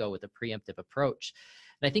reason to go with a preemptive approach.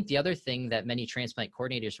 And I think the other thing that many transplant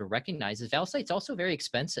coordinators will recognize is Valcyte's also very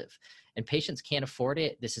expensive, and patients can't afford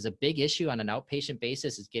it. This is a big issue on an outpatient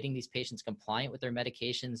basis, is getting these patients compliant with their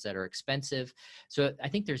medications that are expensive. So I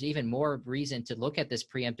think there's even more reason to look at this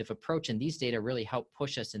preemptive approach, and these data really help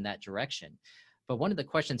push us in that direction. But one of the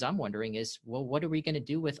questions I'm wondering is, well, what are we going to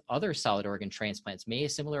do with other solid organ transplants? May a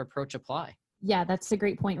similar approach apply? Yeah, that's a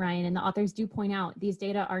great point, Ryan. And the authors do point out these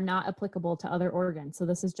data are not applicable to other organs. So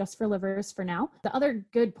this is just for livers for now. The other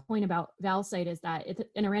good point about Valcyte is that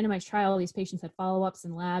in a randomized trial, these patients had follow-ups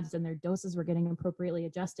and labs and their doses were getting appropriately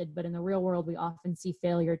adjusted. But in the real world, we often see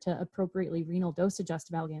failure to appropriately renal dose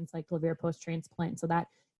adjust valganciclovir post-transplant. So that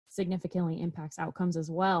significantly impacts outcomes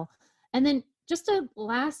as well. And then just a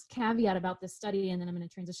last caveat about this study, and then I'm going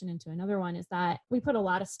to transition into another one, is that we put a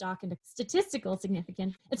lot of stock into statistical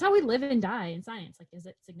significance. It's how we live and die in science. Like, is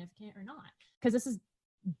it significant or not? Because this is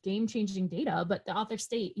game-changing data, but the authors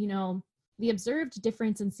state, the observed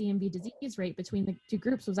difference in CMV disease rate between the two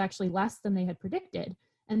groups was actually less than they had predicted.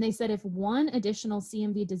 And they said if one additional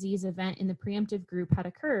CMV disease event in the preemptive group had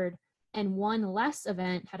occurred, and one less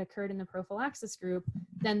event had occurred in the prophylaxis group,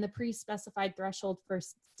 then the pre-specified threshold for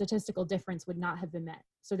statistical difference would not have been met.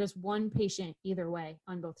 So just one patient either way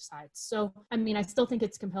on both sides. So, I mean, I still think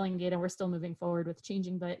it's compelling data. We're still moving forward with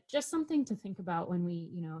changing, but just something to think about when we,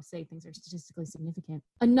 say things are statistically significant.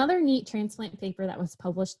 Another neat transplant paper that was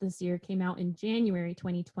published this year came out in January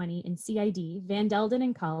 2020 in CID, Van Delden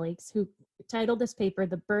and colleagues, who titled this paper,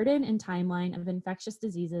 "The Burden and Timeline of Infectious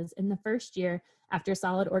Diseases in the First Year After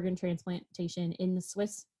Solid Organ Transplantation in the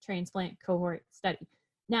Swiss Transplant Cohort Study."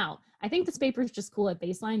 Now, I think this paper is just cool at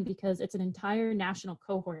baseline because it's an entire national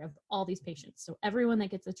cohort of all these patients. So everyone that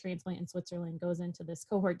gets a transplant in Switzerland goes into this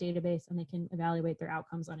cohort database and they can evaluate their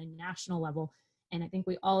outcomes on a national level. And I think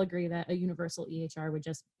we all agree that a universal EHR would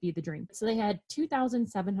just be the dream. So they had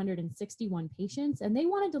 2,761 patients, and they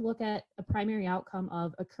wanted to look at a primary outcome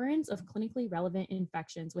of occurrence of clinically relevant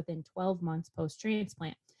infections within 12 months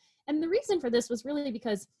post-transplant. And the reason for this was really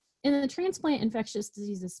because in the transplant infectious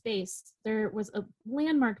diseases space, there was a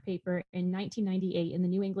landmark paper in 1998 in the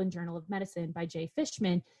New England Journal of Medicine by Jay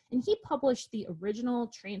Fishman, and he published the original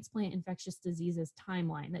transplant infectious diseases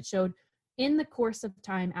timeline that showed in the course of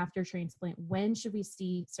time after transplant, when should we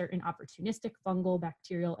see certain opportunistic fungal,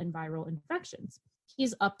 bacterial, and viral infections?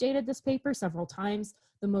 He's updated this paper several times.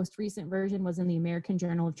 The most recent version was in the American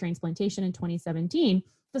Journal of Transplantation in 2017.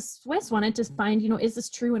 The Swiss wanted to find, is this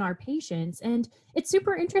true in our patients? And it's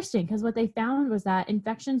super interesting because what they found was that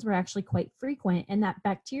infections were actually quite frequent and that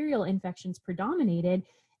bacterial infections predominated.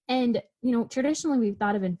 And, traditionally we've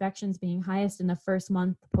thought of infections being highest in the first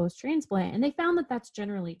month post-transplant, and they found that that's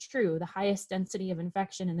generally true. The highest density of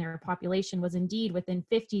infection in their population was indeed within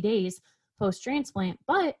 50 days post-transplant.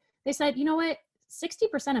 But they said,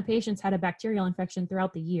 60% of patients had a bacterial infection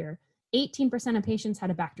throughout the year. 18% of patients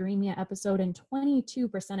had a bacteremia episode, and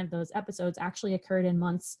 22% of those episodes actually occurred in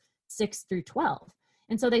months 6 through 12.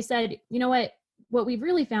 And so they said, what we've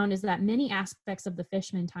really found is that many aspects of the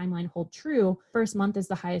Fishman timeline hold true. First month is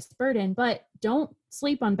the highest burden, but don't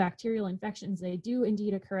sleep on bacterial infections. They do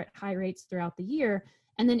indeed occur at high rates throughout the year.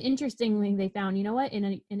 And then interestingly, they found, in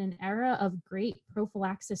an era of great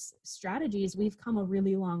prophylaxis strategies, we've come a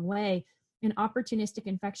really long way. And opportunistic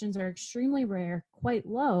infections are extremely rare, quite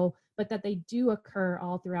low, but that they do occur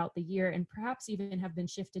all throughout the year and perhaps even have been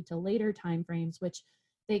shifted to later timeframes, which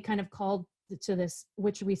they kind of called to this,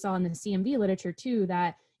 which we saw in the CMV literature too,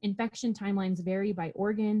 that infection timelines vary by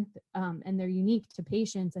organ and they're unique to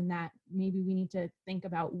patients, and that maybe we need to think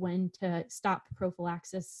about when to stop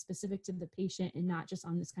prophylaxis specific to the patient and not just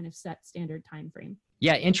on this kind of set standard time frame.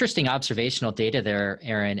 Yeah, interesting observational data there,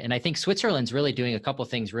 Erin. And I think Switzerland's really doing a couple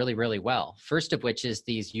things really, really well. First of which is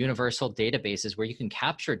these universal databases where you can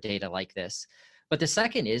capture data like this. But the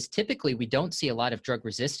second is typically we don't see a lot of drug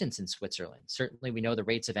resistance in Switzerland. Certainly we know the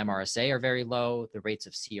rates of MRSA are very low, the rates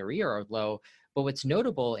of CRE are low, but what's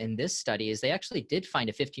notable in this study is they actually did find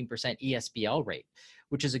a 15% ESBL rate,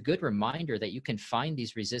 which is a good reminder that you can find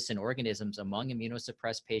these resistant organisms among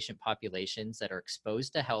immunosuppressed patient populations that are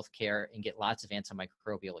exposed to healthcare and get lots of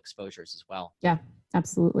antimicrobial exposures as well. Yeah,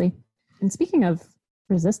 absolutely. And speaking of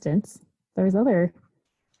resistance, there's another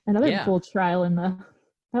cool trial in the,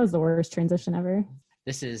 that was the worst transition ever.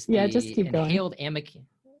 This is just keep inhaled going.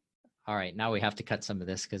 All right, now we have to cut some of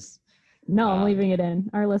this because no, I'm leaving it in.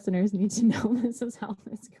 Our listeners need to know this is how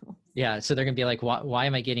this goes. Yeah, so they're going to be like, why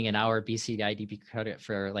am I getting an hour BCIDP credit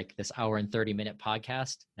for like this hour and 30-minute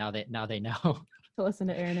podcast? Now they know. To listen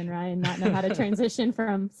to Erin and Ryan not know how to transition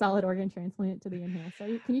from solid organ transplant to the inhale.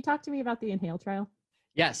 So can you talk to me about the inhale trial?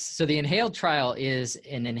 Yes, so the inhaled trial is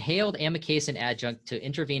an inhaled amikacin adjunct to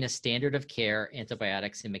intravenous standard of care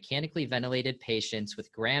antibiotics in mechanically ventilated patients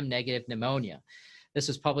with gram-negative pneumonia. This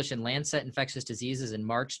was published in Lancet Infectious Diseases in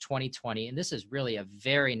March 2020, and this is really a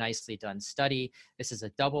very nicely done study. This is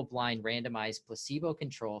a double-blind, randomized,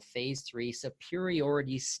 placebo-controlled phase 3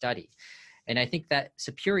 superiority study. And I think that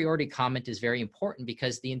superiority comment is very important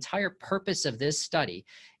because the entire purpose of this study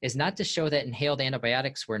is not to show that inhaled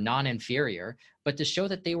antibiotics were non-inferior, but to show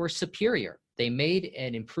that they were superior. They made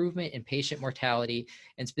an improvement in patient mortality,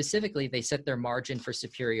 and specifically, they set their margin for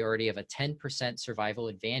superiority of a 10% survival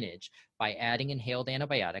advantage by adding inhaled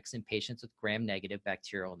antibiotics in patients with gram-negative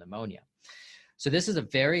bacterial pneumonia. So this is a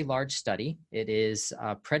very large study. It is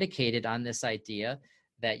predicated on this idea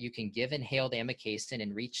that you can give inhaled amikacin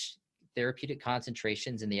and reach therapeutic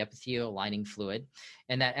concentrations in the epithelial lining fluid,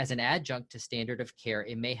 and that as an adjunct to standard of care,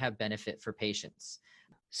 it may have benefit for patients.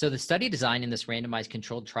 So the study design in this randomized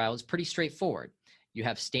controlled trial is pretty straightforward. You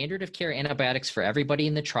have standard of care antibiotics for everybody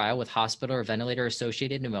in the trial with hospital or ventilator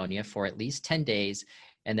associated pneumonia for at least 10 days.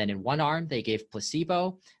 And then in one arm, they gave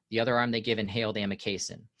placebo. The other arm, they give inhaled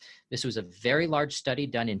amikacin. This was a very large study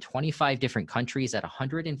done in 25 different countries at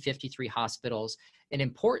 153 hospitals. And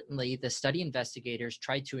importantly, the study investigators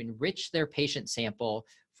tried to enrich their patient sample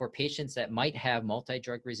for patients that might have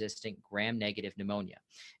multi-drug resistant gram-negative pneumonia.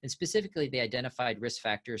 And specifically, they identified risk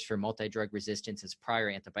factors for multi-drug resistance as prior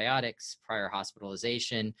antibiotics, prior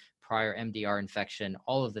hospitalization, prior MDR infection,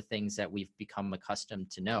 all of the things that we've become accustomed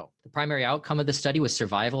to know. The primary outcome of the study was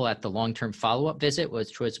survival at the long-term follow-up visit,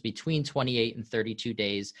 which was between 28 and 32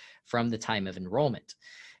 days from the time of enrollment.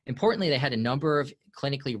 Importantly, they had a number of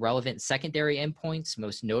clinically relevant secondary endpoints,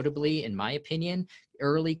 most notably, in my opinion,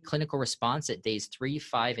 early clinical response at days 3,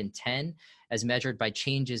 5, and 10, as measured by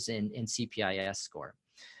changes in CPIS score.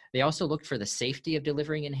 They also looked for the safety of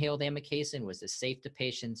delivering inhaled amikacin. Was this safe to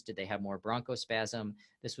patients? Did they have more bronchospasm?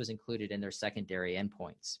 This was included in their secondary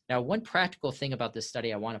endpoints. Now, one practical thing about this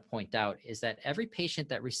study I want to point out is that every patient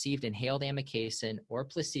that received inhaled amikacin or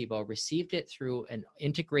placebo received it through an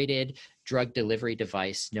integrated drug delivery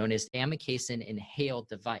device known as amikacin inhaled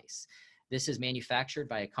device. This is manufactured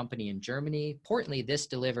by a company in Germany. Importantly, this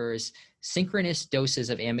delivers synchronous doses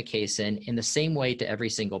of amikacin in the same way to every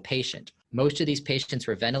single patient. Most of these patients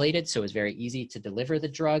were ventilated, so it was very easy to deliver the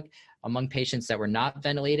drug. Among patients that were not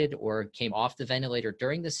ventilated or came off the ventilator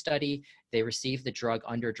during the study, they received the drug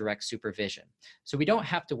under direct supervision. So we don't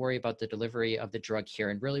have to worry about the delivery of the drug here,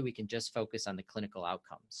 and really we can just focus on the clinical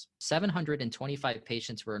outcomes. 725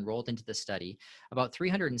 patients were enrolled into the study, about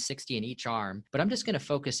 360 in each arm, but I'm just going to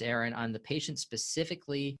focus, Aaron, on the patients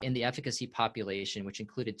specifically in the efficacy population, which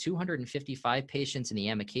included 255 patients in the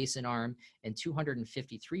amikacin arm and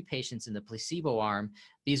 253 patients in the placebo arm.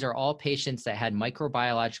 These are all patients that had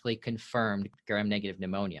microbiologically confirmed gram-negative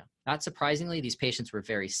pneumonia. Not surprisingly, these patients were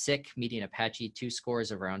very sick, median Apache 2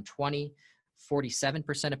 scores of around 20.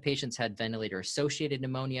 47% of patients had ventilator-associated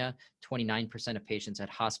pneumonia, 29% of patients had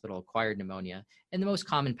hospital-acquired pneumonia, and the most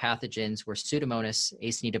common pathogens were Pseudomonas,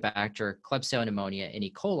 Acinetobacter, Klebsiella pneumonia, and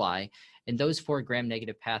E. coli, and those 4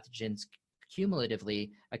 gram-negative pathogens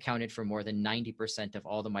cumulatively accounted for more than 90% of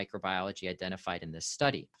all the microbiology identified in this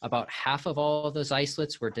study. About half of all of those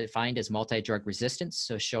isolates were defined as multi-drug resistance,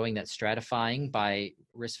 so showing that stratifying by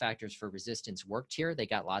risk factors for resistance worked here. They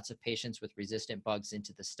got lots of patients with resistant bugs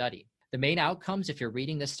into the study. The main outcomes, if you're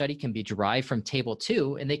reading this study, can be derived from Table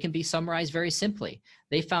 2, and they can be summarized very simply.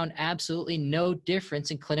 They found absolutely no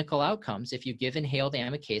difference in clinical outcomes if you give inhaled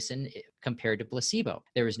amikacin compared to placebo.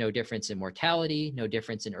 There was no difference in mortality, no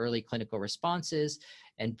difference in early clinical responses,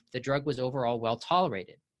 and the drug was overall well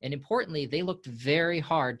tolerated. And importantly, they looked very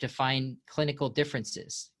hard to find clinical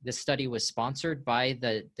differences. This study was sponsored by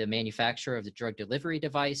the manufacturer of the drug delivery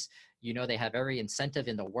device. You know, they have every incentive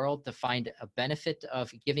in the world to find a benefit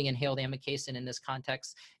of giving inhaled amikacin in this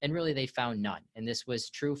context, and really they found none. And this was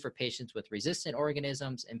true for patients with resistant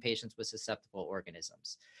organisms and patients with susceptible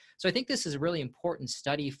organisms. So I think this is a really important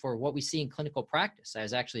study for what we see in clinical practice. I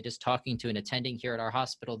was actually just talking to an attending here at our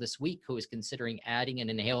hospital this week who was considering adding an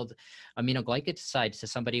inhaled aminoglycoside to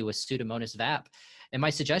somebody with Pseudomonas vap. And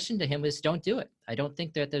my suggestion to him was don't do it. I don't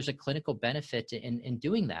think that there's a clinical benefit in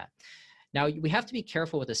doing that. Now, we have to be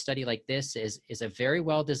careful with a study like this. Is a very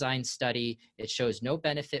well-designed study. It shows no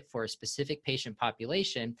benefit for a specific patient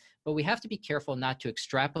population, but we have to be careful not to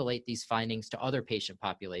extrapolate these findings to other patient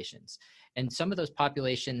populations. And some of those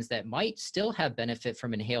populations that might still have benefit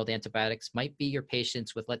from inhaled antibiotics might be your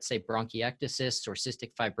patients with, let's say, bronchiectasis or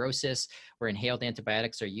cystic fibrosis, where inhaled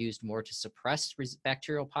antibiotics are used more to suppress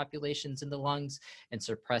bacterial populations in the lungs and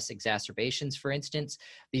suppress exacerbations, for instance.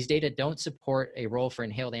 These data don't support a role for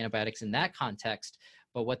inhaled antibiotics in that context,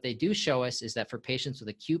 but what they do show us is that for patients with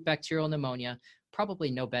acute bacterial pneumonia,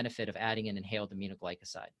 probably no benefit of adding an inhaled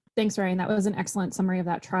aminoglycoside. Thanks, Ryan. That was an excellent summary of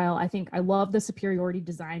that trial. I think I love the superiority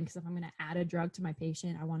design because if I'm going to add a drug to my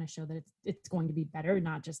patient, I want to show that it's going to be better,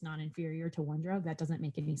 not just non-inferior to one drug. That doesn't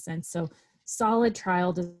make any sense. So solid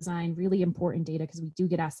trial design, really important data because we do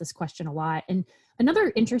get asked this question a lot. And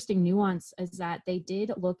another interesting nuance is that they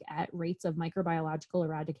did look at rates of microbiological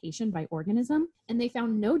eradication by organism, and they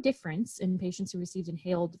found no difference in patients who received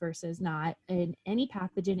inhaled versus not in any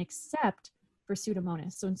pathogen except for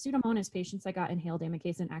Pseudomonas. So in Pseudomonas, patients that got inhaled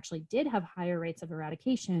amikacin actually did have higher rates of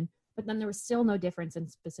eradication, but then there was still no difference in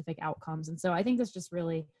specific outcomes. And so I think this just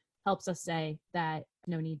really helps us say that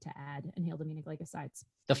no need to add inhaled aminoglycosides.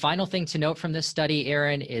 The final thing to note from this study,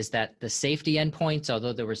 Aaron, is that the safety endpoints,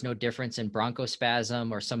 although there was no difference in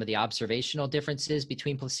bronchospasm or some of the observational differences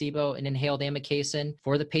between placebo and inhaled amikacin,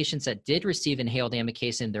 for the patients that did receive inhaled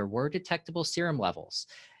amikacin, there were detectable serum levels.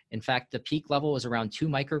 In fact, the peak level was around 2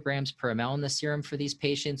 micrograms per ml in the serum for these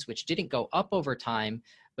patients, which didn't go up over time,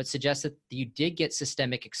 but suggests that you did get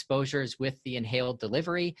systemic exposures with the inhaled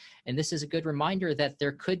delivery. And this is a good reminder that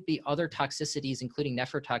there could be other toxicities, including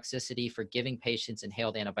nephrotoxicity, for giving patients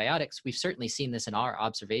inhaled antibiotics. We've certainly seen this in our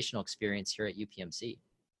observational experience here at UPMC.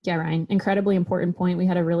 Yeah, Ryan, incredibly important point. We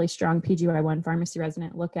had a really strong PGY1 pharmacy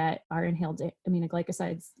resident look at our inhaled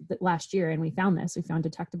aminoglycosides last year, and we found this. We found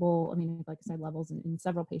detectable aminoglycoside levels in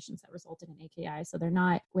several patients that resulted in AKI. So they're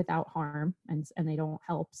not without harm, and they don't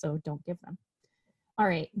help, so don't give them. All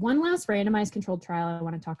right, one last randomized controlled trial I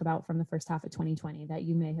want to talk about from the first half of 2020 that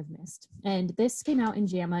you may have missed. And this came out in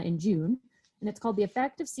JAMA in June. And it's called the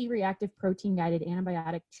effect of C-reactive protein-guided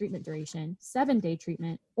antibiotic treatment duration, 7-day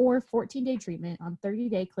treatment, or 14-day treatment on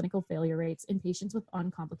 30-day clinical failure rates in patients with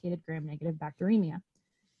uncomplicated gram-negative bacteremia.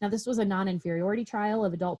 Now, this was a non-inferiority trial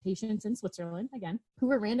of adult patients in Switzerland, again, who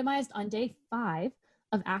were randomized on day 5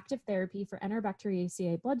 of active therapy for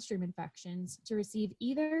Enterobacteriaceae bloodstream infections to receive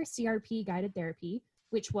either CRP-guided therapy,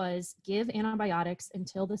 which was give antibiotics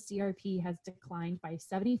until the CRP has declined by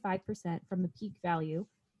 75% from the peak value,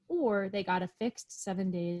 or they got a fixed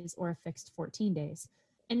 7 days or a fixed 14 days.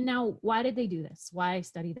 And now, why did they do this? Why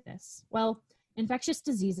study this? Well, infectious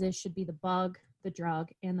diseases should be the bug, the drug,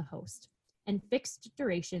 and the host. And fixed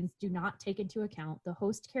durations do not take into account the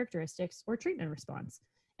host characteristics or treatment response.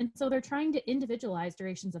 And so they're trying to individualize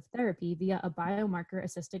durations of therapy via a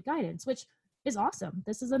biomarker-assisted guidance, which is awesome.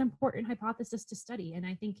 This is an important hypothesis to study, and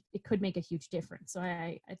I think it could make a huge difference. So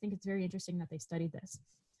I think it's very interesting that they studied this.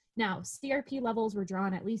 Now, CRP levels were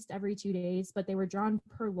drawn at least every 2 days, but they were drawn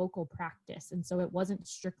per local practice, and so it wasn't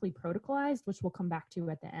strictly protocolized, which we'll come back to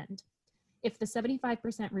at the end. If the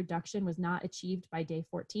 75% reduction was not achieved by day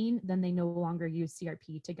 14, then they no longer use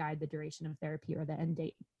CRP to guide the duration of therapy or the end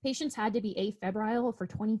date. Patients had to be afebrile for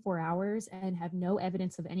 24 hours and have no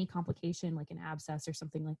evidence of any complication like an abscess or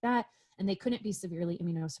something like that, and they couldn't be severely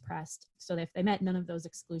immunosuppressed. So if they met none of those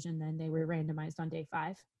exclusions, then they were randomized on day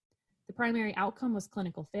 5. The primary outcome was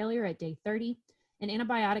clinical failure at day 30, and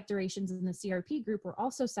antibiotic durations in the CRP group were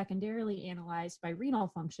also secondarily analyzed by renal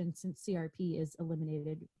function since CRP is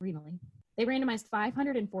eliminated renally. They randomized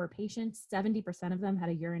 504 patients. 70% of them had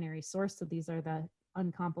a urinary source, so these are the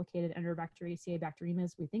uncomplicated Enterobacteriaceae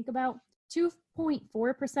bacteremias we think about.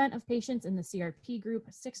 2.4% of patients in the CRP group,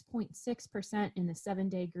 6.6% in the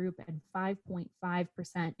 7-day group, and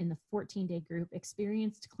 5.5% in the 14-day group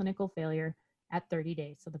experienced clinical failure at 30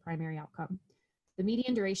 days, so the primary outcome. The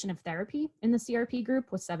median duration of therapy in the CRP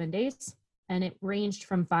group was 7 days, and it ranged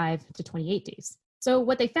from 5 to 28 days. So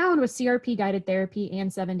what they found was CRP-guided therapy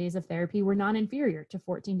and 7 days of therapy were non-inferior to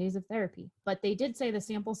 14 days of therapy. But they did say the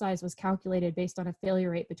sample size was calculated based on a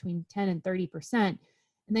failure rate between 10 and 30%. And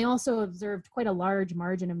they also observed quite a large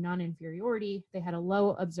margin of non-inferiority. They had a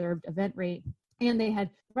low observed event rate, and they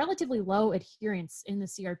had relatively low adherence in the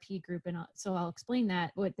CRP group. And so I'll explain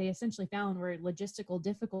that. What they essentially found were logistical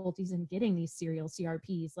difficulties in getting these serial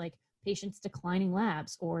CRPs, like patients declining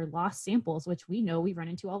labs or lost samples, which we know we run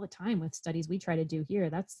into all the time with studies we try to do here.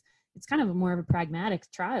 It's kind of more of a pragmatic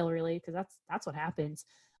trial, really, because that's what happens.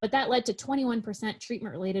 But that led to 21%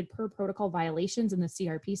 treatment-related per protocol violations in the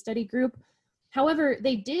CRP study group. However,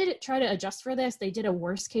 they did try to adjust for this. They did a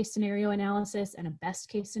worst case scenario analysis and a best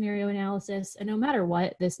case scenario analysis. And no matter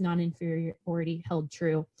what, this non-inferiority held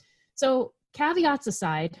true. So caveats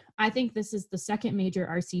aside, I think this is the second major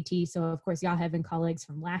RCT. So of course, Yahev and colleagues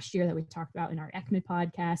from last year that we talked about in our ECCMID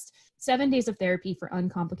podcast, 7 days of therapy for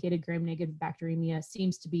uncomplicated gram-negative bacteremia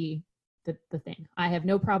seems to be the thing. I have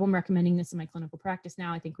no problem recommending this in my clinical practice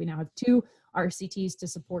now. I think we now have 2 RCTs to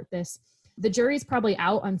support this. The jury's probably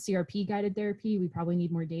out on CRP-guided therapy. We probably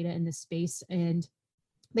need more data in this space. And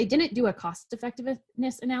they didn't do a cost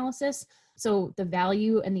effectiveness analysis. So the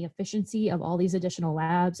value and the efficiency of all these additional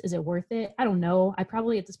labs, is it worth it? I don't know. I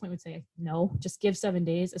probably at this point would say no, just give 7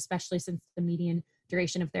 days, especially since the median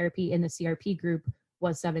duration of therapy in the CRP group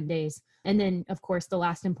was 7 days. And then of course, the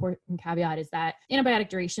last important caveat is that antibiotic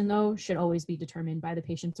duration though should always be determined by the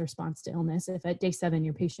patient's response to illness. If at day 7,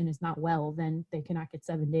 your patient is not well, then they cannot get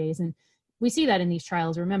 7 days. And we see that in these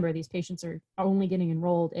trials. Remember, these patients are only getting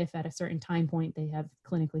enrolled if at a certain time point they have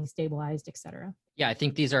clinically stabilized, et cetera. Yeah, I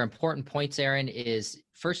think these are important points, Erin. Is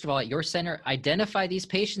first of all, at your center, identify these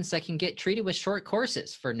patients that can get treated with short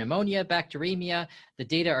courses for pneumonia, bacteremia. The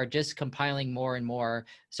data are just compiling more and more.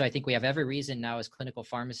 So I think we have every reason now as clinical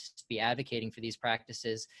pharmacists to be advocating for these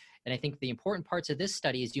practices. And I think the important parts of this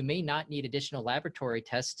study is you may not need additional laboratory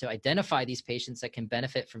tests to identify these patients that can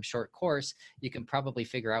benefit from short course. You can probably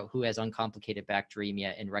figure out who has uncomplicated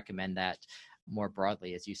bacteremia and recommend that more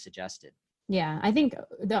broadly, as you suggested. Yeah, I think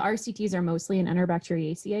the RCTs are mostly in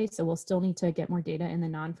Enterobacteriaceae, so we'll still need to get more data in the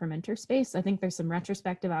non-fermenter space. I think there's some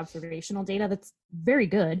retrospective observational data that's very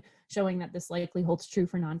good, showing that this likely holds true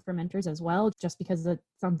for non-fermenters as well. Just because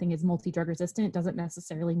something is multi-drug resistant doesn't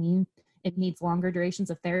necessarily mean it needs longer durations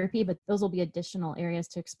of therapy, but those will be additional areas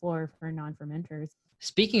to explore for non-fermenters.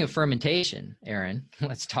 Speaking of fermentation, Erin,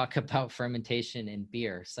 let's talk about fermentation in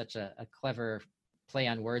beer. Such a clever play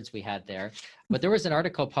on words we had there. But there was an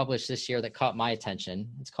article published this year that caught my attention.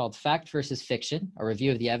 It's called Fact versus Fiction, a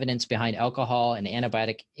review of the evidence behind alcohol and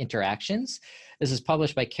antibiotic interactions. This is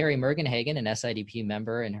published by Carrie Mergenhagen, an SIDP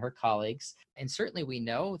member, and her colleagues. And certainly we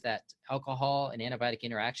know that alcohol and antibiotic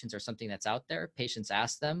interactions are something that's out there. Patients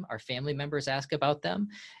ask them, our family members ask about them.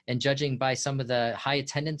 And judging by some of the high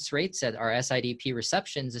attendance rates at our SIDP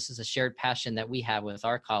receptions, this is a shared passion that we have with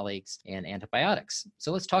our colleagues and antibiotics.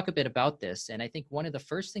 So let's talk a bit about this. And I think one of the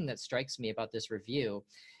first things that strikes me about this review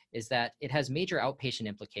is that it has major outpatient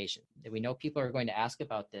implication. We know people are going to ask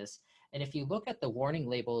about this. And if you look at the warning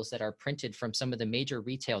labels that are printed from some of the major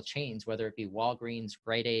retail chains, whether it be Walgreens,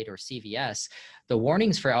 Rite Aid, or CVS, the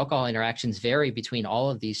warnings for alcohol interactions vary between all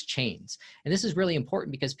of these chains. And this is really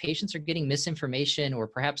important because patients are getting misinformation or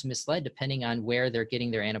perhaps misled depending on where they're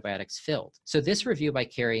getting their antibiotics filled. So this review by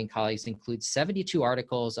Carrie and colleagues includes 72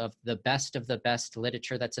 articles of the best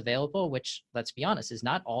literature that's available, which, let's be honest, is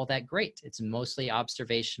not all that great. It's mostly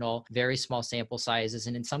observational, very small sample sizes,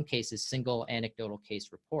 and in some cases, single anecdotal case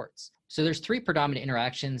reports. So there's three predominant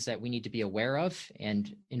interactions that we need to be aware of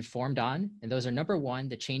and informed on. And those are, number one,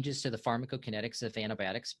 the changes to the pharmacokinetics of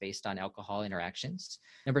antibiotics based on alcohol interactions.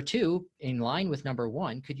 Number two, in line with number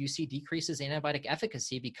one, could you see decreases in antibiotic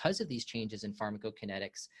efficacy because of these changes in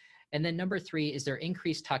pharmacokinetics? And then number three, is there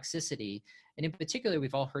increased toxicity? And in particular,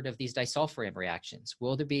 we've all heard of these disulfiram reactions.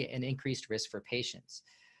 Will there be an increased risk for patients?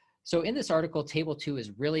 So in this article, table 2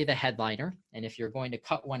 is really the headliner. And if you're going to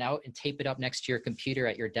cut one out and tape it up next to your computer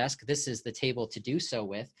at your desk, this is the table to do so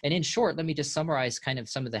with. And in short, let me just summarize kind of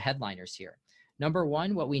some of the headliners here. Number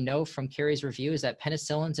one, what we know from Carrie's review is that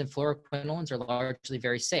penicillins and fluoroquinolones are largely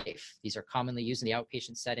very safe. These are commonly used in the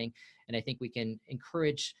outpatient setting. And I think we can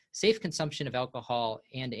encourage safe consumption of alcohol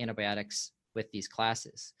and antibiotics with these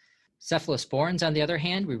classes. Cephalosporins, on the other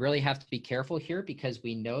hand, we really have to be careful here because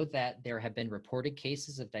we know that there have been reported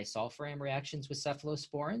cases of disulfiram reactions with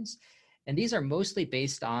cephalosporins. And these are mostly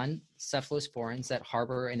based on cephalosporins that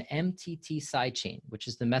harbor an MTT side chain, which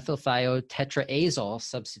is the methylthiotetraazole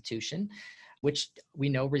substitution, which we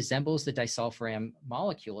know resembles the disulfiram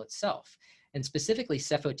molecule itself. And specifically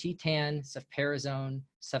cefotetan, cefparazone,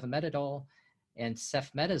 cefametadol, and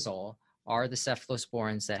cefmetazole are the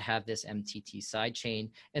cephalosporins that have this MTT side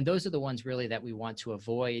chain. And those are the ones really that we want to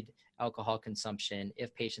avoid alcohol consumption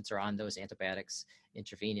if patients are on those antibiotics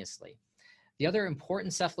intravenously. The other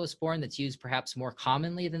important cephalosporin that's used perhaps more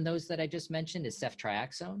commonly than those that I just mentioned is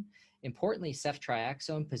ceftriaxone. Importantly,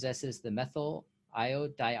 ceftriaxone possesses the methyl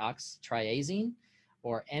iodioxytriazine,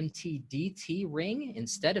 or MTDT ring,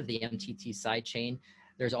 instead of the MTT side chain.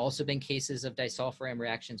 There's also been cases of disulfiram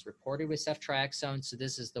reactions reported with ceftriaxone, so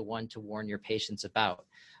this is the one to warn your patients about.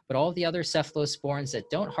 But all the other cephalosporins that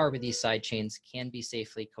don't harbor these side chains can be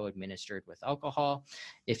safely co-administered with alcohol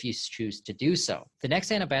if you choose to do so. The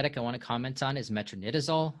next antibiotic I want to comment on is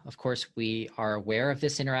metronidazole. Of course, we are aware of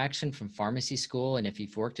this interaction from pharmacy school, and if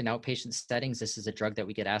you've worked in outpatient settings, this is a drug that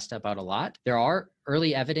we get asked about a lot. There are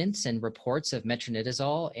early evidence and reports of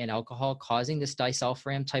metronidazole and alcohol causing this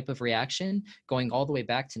disulfiram type of reaction going all the way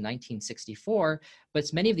back to 1964,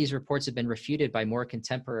 but many of these reports have been refuted by more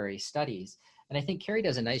contemporary studies. And I think Carrie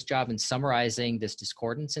does a nice job in summarizing this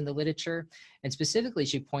discordance in the literature. And specifically,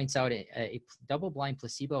 she points out a double-blind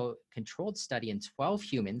placebo-controlled study in 12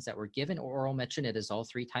 humans that were given oral metronidazole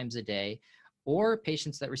 3 times a day, or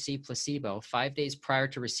patients that received placebo 5 days prior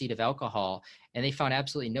to receipt of alcohol. And they found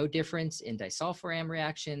absolutely no difference in disulfiram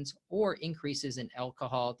reactions or increases in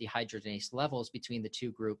alcohol dehydrogenase levels between the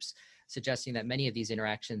two groups, suggesting that many of these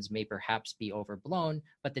interactions may perhaps be overblown,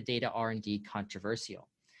 but the data are indeed controversial.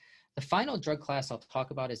 The final drug class I'll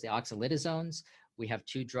talk about is the oxalidazones. We have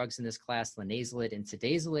 2 drugs in this class, linezolid and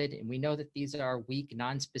tadazolid, and we know that these are weak,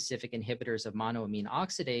 non-specific inhibitors of monoamine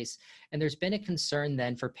oxidase. And there's been a concern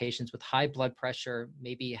then for patients with high blood pressure,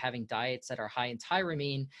 maybe having diets that are high in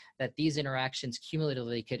tyramine, that these interactions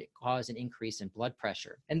cumulatively could cause an increase in blood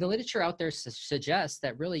pressure. And the literature out there suggests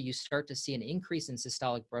that really you start to see an increase in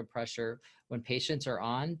systolic blood pressure when patients are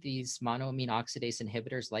on these monoamine oxidase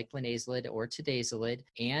inhibitors like linezolid or tadazolid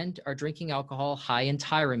and are drinking alcohol high in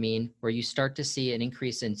tyramine, where you start to see an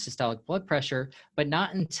increase in systolic blood pressure, but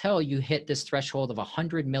not until you hit this threshold of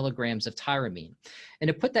 100 milligrams of tyramine. And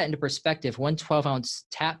to put that into perspective, one 12-ounce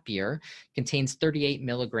tap beer contains 38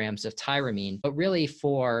 milligrams of tyramine, but really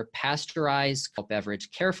for pasteurized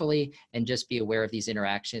beverage carefully and just be aware of these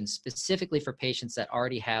interactions, specifically for patients that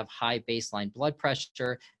already have high baseline blood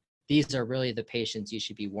pressure. These are really the patients you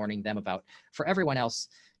should be warning them about. For everyone else,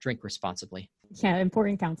 drink responsibly. Yeah,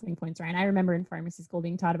 important counseling points, Ryan. I remember in pharmacy school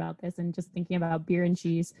being taught about this and just thinking about beer and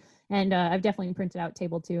cheese. And I've definitely printed out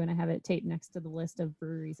table 2, and I have it taped next to the list of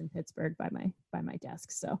breweries in Pittsburgh by my desk.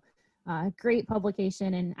 So Great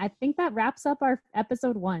publication. And I think that wraps up our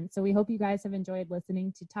episode 1. So we hope you guys have enjoyed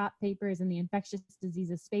listening to top papers in the infectious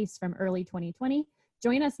diseases space from early 2020.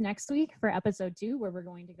 Join us next week for episode 2, where we're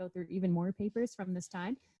going to go through even more papers from this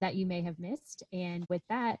time that you may have missed. And with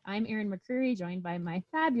that, I'm Erin McCreary, joined by my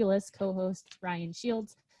fabulous co-host, Ryan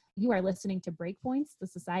Shields. You are listening to Breakpoints, the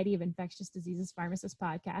Society of Infectious Diseases Pharmacists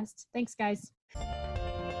podcast. Thanks, guys.